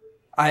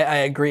 I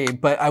agree,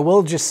 but I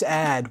will just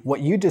add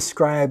what you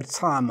described,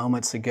 Tom,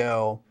 moments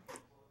ago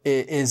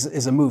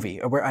is a movie.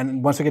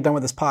 And once we get done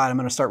with this pod, I'm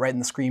going to start writing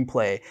the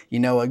screenplay. You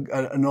know,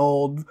 an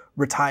old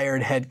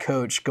retired head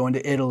coach going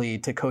to Italy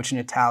to coach an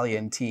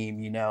Italian team.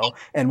 You know,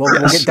 and we'll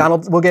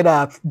get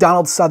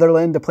Donald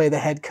Sutherland to play the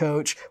head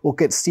coach. We'll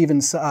get Steven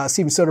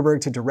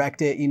Soderbergh to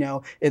direct it. You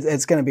know,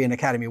 it's going to be an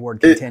Academy Award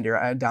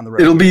contender down the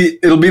road.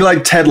 It'll be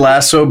like Ted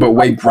Lasso, but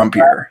way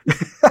grumpier.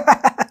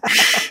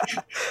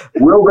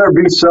 Will there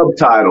be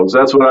subtitles?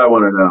 That's what I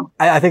want to know.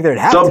 I think there'd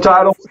have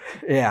subtitles.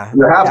 Yeah,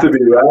 there have to be,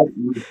 right?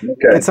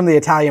 Okay. Get some of the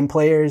Italian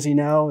players, you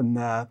know, and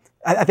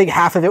I think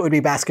half of it would be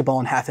basketball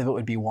and half of it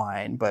would be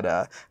wine.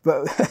 But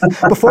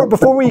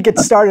before we get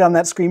started on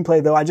that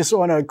screenplay, though, I just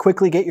want to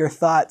quickly get your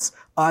thoughts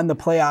on the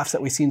playoffs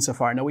that we've seen so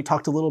far. I know we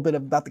talked a little bit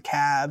about the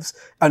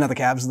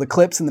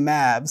Clips and the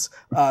Mavs,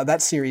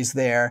 that series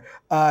there.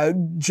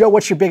 Joe,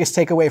 what's your biggest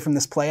takeaway from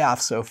this playoff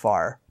so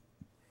far?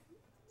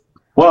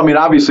 Well, I mean,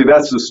 obviously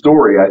that's the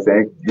story, I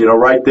think. You know,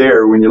 right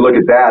there, when you look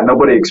at that,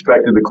 nobody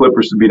expected the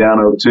Clippers to be down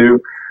 0-2.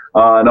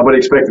 Nobody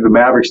expected the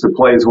Mavericks to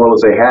play as well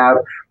as they have.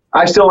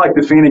 I still like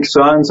the Phoenix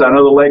Suns. I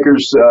know the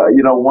Lakers,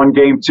 won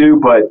game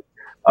 2, but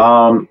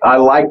I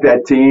like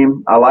that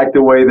team. I like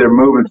the way they're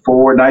moving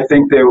forward, and I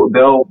think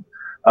they'll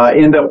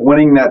end up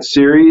winning that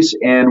series,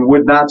 and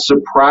would not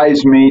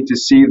surprise me to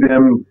see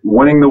them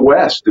winning the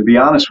West, to be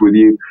honest with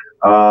you.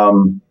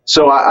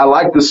 So I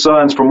like the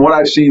Suns. From what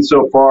I've seen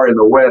so far in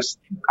the West,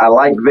 I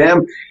like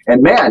them.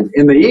 And, man,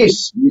 in the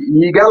East,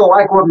 you got to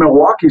like what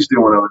Milwaukee's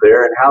doing over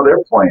there and how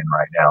they're playing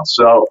right now.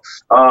 So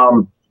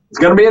it's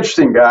going to be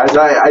interesting, guys.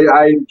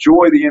 I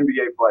enjoy the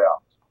NBA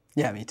playoffs.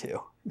 Yeah, me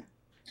too.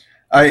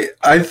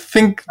 I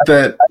think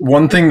that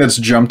one thing that's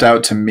jumped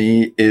out to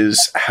me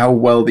is how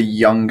well the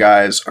young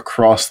guys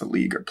across the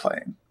league are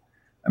playing.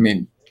 I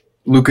mean,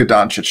 Luka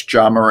Doncic,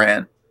 Ja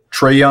Morant,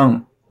 Trae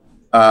Young,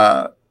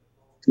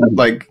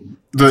 like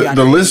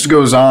the list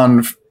goes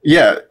on.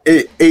 Yeah,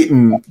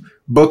 Ayton,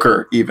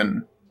 Booker,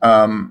 even.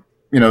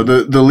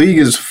 The league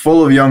is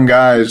full of young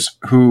guys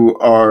who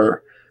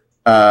are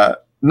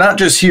not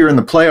just here in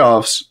the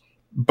playoffs,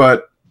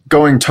 but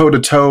going toe to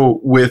toe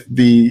with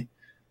the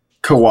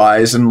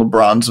Kawhis and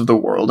LeBrons of the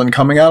world and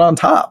coming out on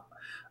top.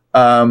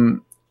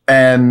 And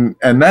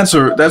that's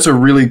a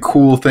really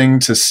cool thing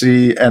to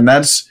see. And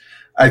that's,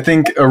 I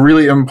think, a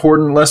really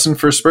important lesson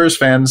for Spurs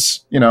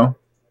fans.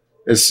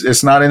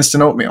 It's not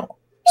instant oatmeal,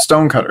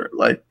 stonecutter.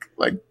 Like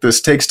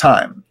this takes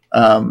time.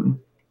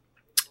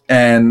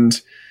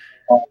 And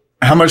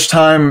how much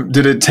time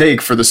did it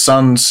take for the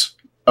Suns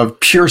of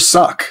pure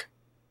suck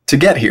to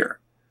get here?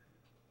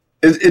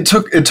 It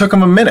took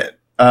them a minute.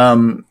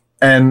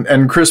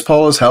 And Chris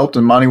Paul has helped,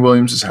 and Monty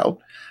Williams has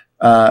helped.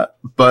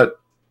 But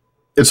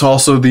it's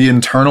also the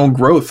internal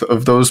growth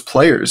of those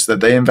players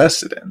that they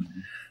invested in.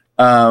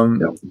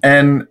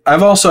 And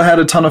I've also had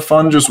a ton of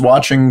fun just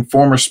watching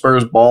former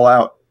Spurs ball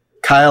out.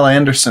 Kyle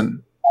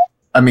Anderson.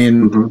 I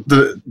mean,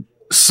 the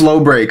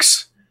slow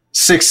breaks,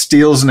 6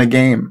 steals in a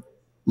game.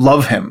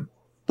 Love him.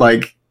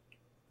 Like,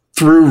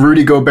 threw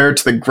Rudy Gobert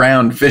to the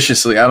ground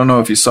viciously. I don't know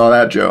if you saw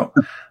that, Joe.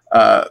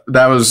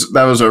 That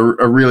was a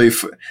really it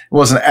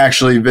wasn't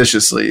actually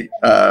viciously.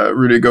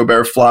 Rudy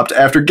Gobert flopped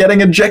after getting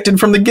ejected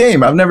from the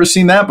game. I've never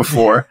seen that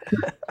before.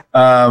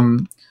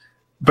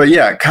 But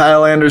yeah,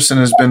 Kyle Anderson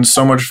has been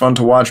so much fun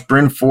to watch.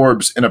 Bryn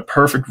Forbes in a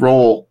perfect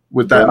role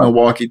with that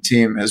Milwaukee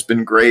team has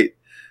been great.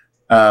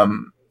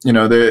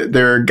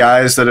 There are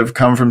guys that have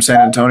come from San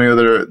Antonio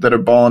that are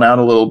balling out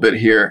a little bit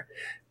here,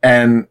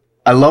 and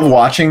I love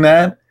watching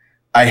that.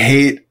 I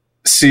hate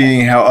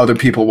seeing how other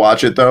people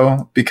watch it,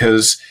 though,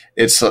 because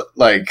it's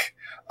like,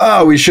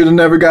 oh, we should have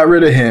never got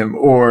rid of him,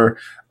 or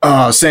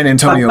oh, San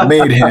Antonio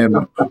made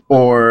him,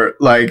 or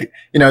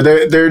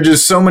there are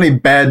just so many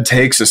bad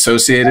takes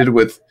associated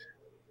with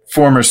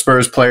former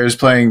Spurs players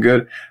playing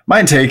good.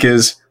 My take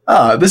is,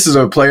 this is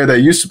a player that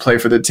used to play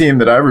for the team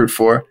that I root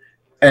for,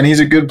 and he's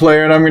a good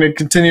player, and I'm going to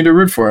continue to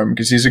root for him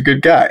because he's a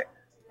good guy.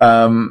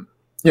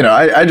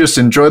 I just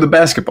enjoy the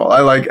basketball.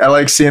 I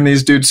like seeing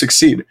these dudes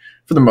succeed.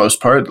 For the most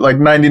part, like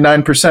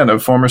 99%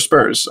 of former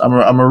Spurs, I'm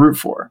a root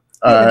for.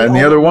 And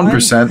the other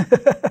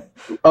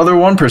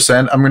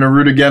 1%, I'm going to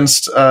root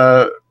against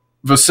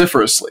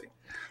vociferously.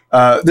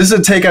 This is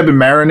a take I've been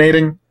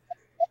marinating.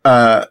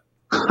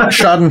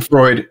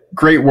 Schadenfreude,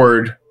 great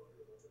word.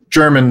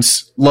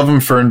 Germans love him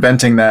for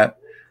inventing that.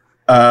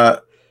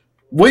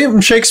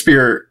 William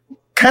Shakespeare,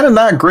 kind of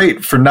not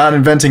great for not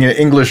inventing an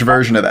English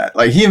version of that.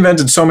 Like, he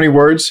invented so many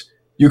words,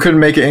 you couldn't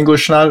make an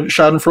English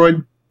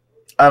Schadenfreude?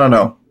 I don't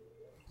know.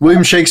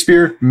 William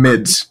Shakespeare,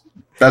 mids.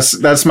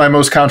 That's my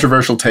most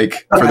controversial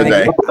take for the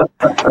day.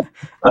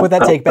 Put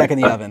that take back in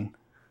the oven.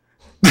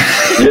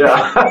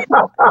 Yeah.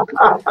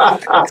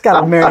 It's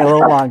got to marinate a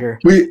little longer.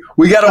 We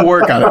got to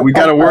work on it. We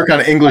got to work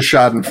on English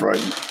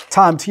Schadenfreude.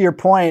 Tom, to your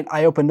point,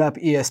 I opened up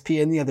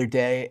ESPN the other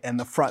day, and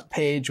the front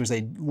page was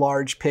a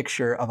large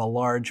picture of a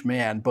large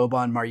man,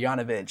 Boban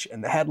Marjanovic,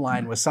 and the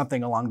headline was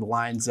something along the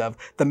lines of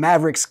 "The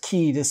Mavericks'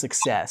 Key to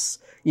Success."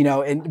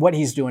 And what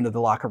he's doing to the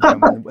locker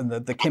room and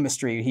the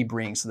chemistry he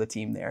brings to the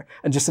team there.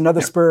 And just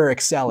another Spur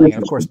excelling.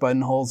 And, of course,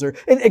 Budenholzer.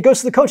 It goes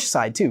to the coach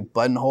side, too.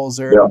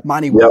 Budenholzer,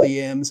 Monty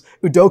Williams.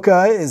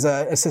 Udoka is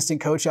an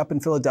assistant coach up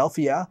in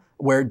Philadelphia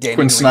where Danny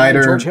Green Snyder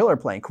and George Hill are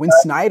playing. Quinn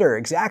Snyder,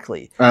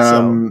 exactly.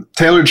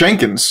 Taylor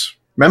Jenkins,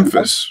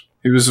 Memphis.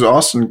 He was an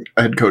Austin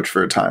head coach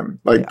for a time.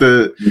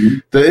 The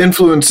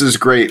influence is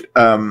great.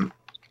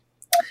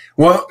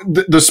 Well,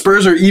 the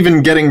Spurs are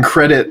even getting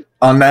credit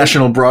on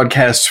national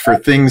broadcasts for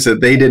things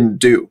that they didn't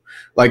do.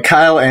 Like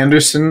Kyle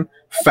Anderson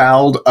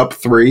fouled up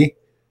 3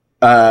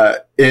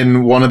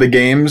 in one of the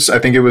games. I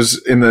think it was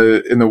in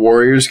the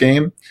Warriors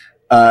game.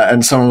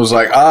 And someone was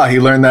like, he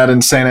learned that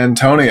in San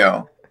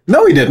Antonio.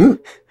 No, he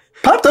didn't.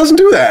 Pop doesn't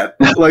do that.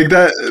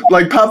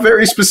 Like Pop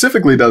very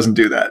specifically doesn't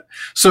do that.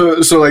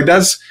 So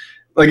that's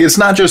like, it's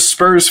not just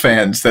Spurs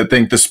fans that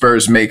think the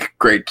Spurs make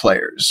great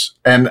players.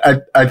 And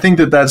I think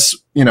that's,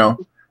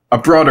 a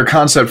broader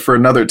concept for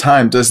another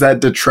time. Does that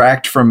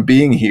detract from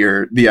being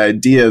here? The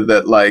idea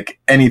that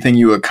like anything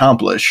you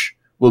accomplish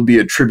will be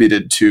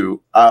attributed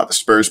to, the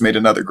Spurs made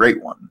another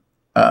great one.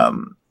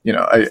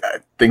 I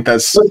think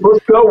that's let's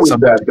go with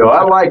that though.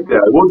 I like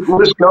that. We'll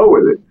just go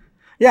with it.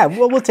 Yeah,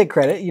 well, we'll take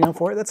credit,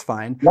 for it. That's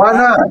fine. Why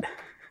not?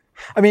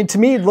 I mean, to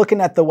me,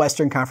 looking at the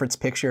Western Conference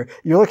picture,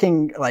 you're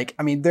looking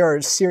there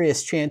are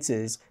serious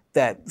chances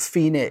that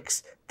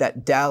Phoenix,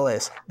 that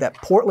Dallas, that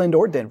Portland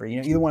or Denver,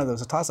 either one of those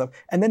is a toss-up,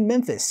 and then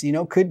Memphis,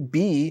 could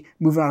be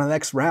moving on to the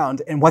next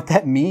round. And what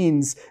that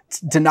means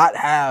to not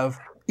have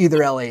either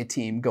LA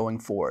team going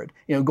forward.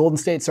 Golden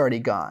State's already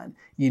gone.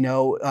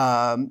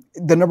 The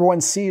number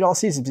one seed all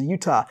season is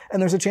Utah,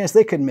 and there's a chance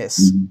they could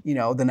miss,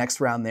 the next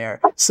round there.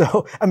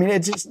 So, I mean,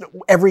 it's just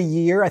every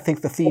year, I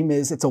think the theme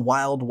is it's a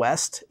wild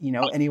west.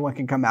 Anyone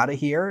can come out of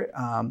here.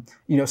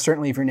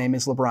 Certainly if your name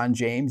is LeBron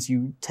James,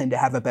 you tend to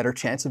have a better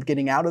chance of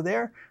getting out of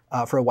there.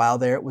 For a while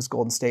there, it was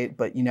Golden State,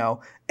 but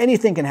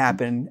anything can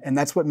happen, and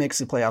that's what makes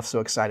the playoffs so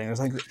exciting. I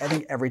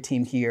think every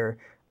team here,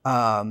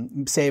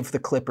 save the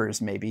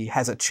Clippers, maybe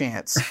has a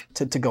chance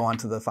to go on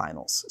to the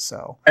finals.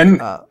 So and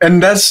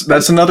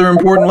that's another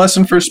important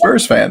lesson for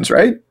Spurs fans,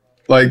 right?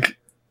 Like,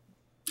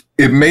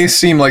 it may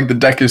seem like the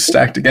deck is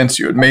stacked against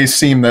you. It may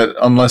seem that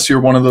unless you're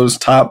one of those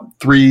top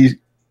 3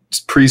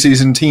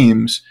 preseason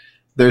teams,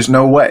 there's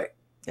no way.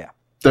 Yeah,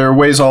 there are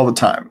ways all the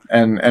time,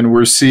 and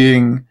we're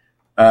seeing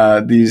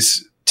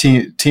these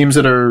teams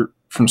that are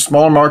from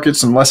smaller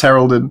markets and less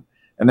heralded,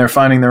 and they're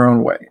finding their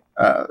own way.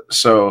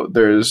 So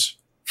there's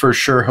for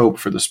sure hope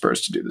for the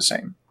Spurs to do the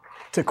same.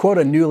 To quote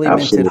a newly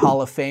minted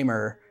Hall of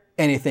Famer,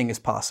 anything is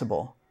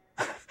possible.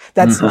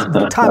 That's Tom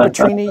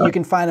Petrini. You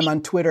can find him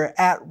on Twitter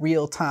at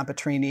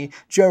 @RealTomPetrini.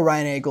 Joe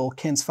Reinagel,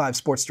 Kins 5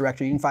 Sports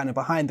Director. You can find him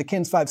behind the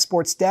Kins 5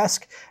 Sports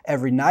desk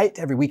every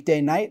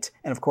weekday night.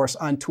 And of course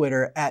on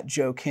Twitter at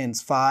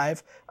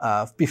JoeKins5.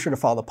 Be sure to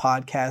follow the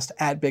podcast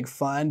at Big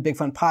Fun. Big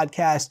Fun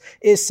Podcast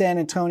is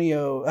Kins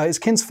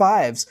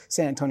 5's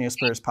San Antonio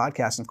Spurs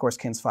podcast. And of course,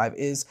 Kins 5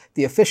 is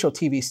the official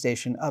TV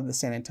station of the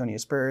San Antonio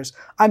Spurs.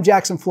 I'm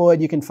Jackson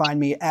Floyd. You can find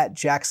me at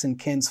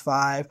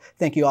JacksonKins5.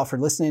 Thank you all for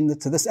listening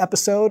to this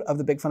episode of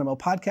the Big Fun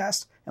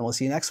podcast, and we'll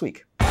see you next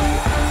week.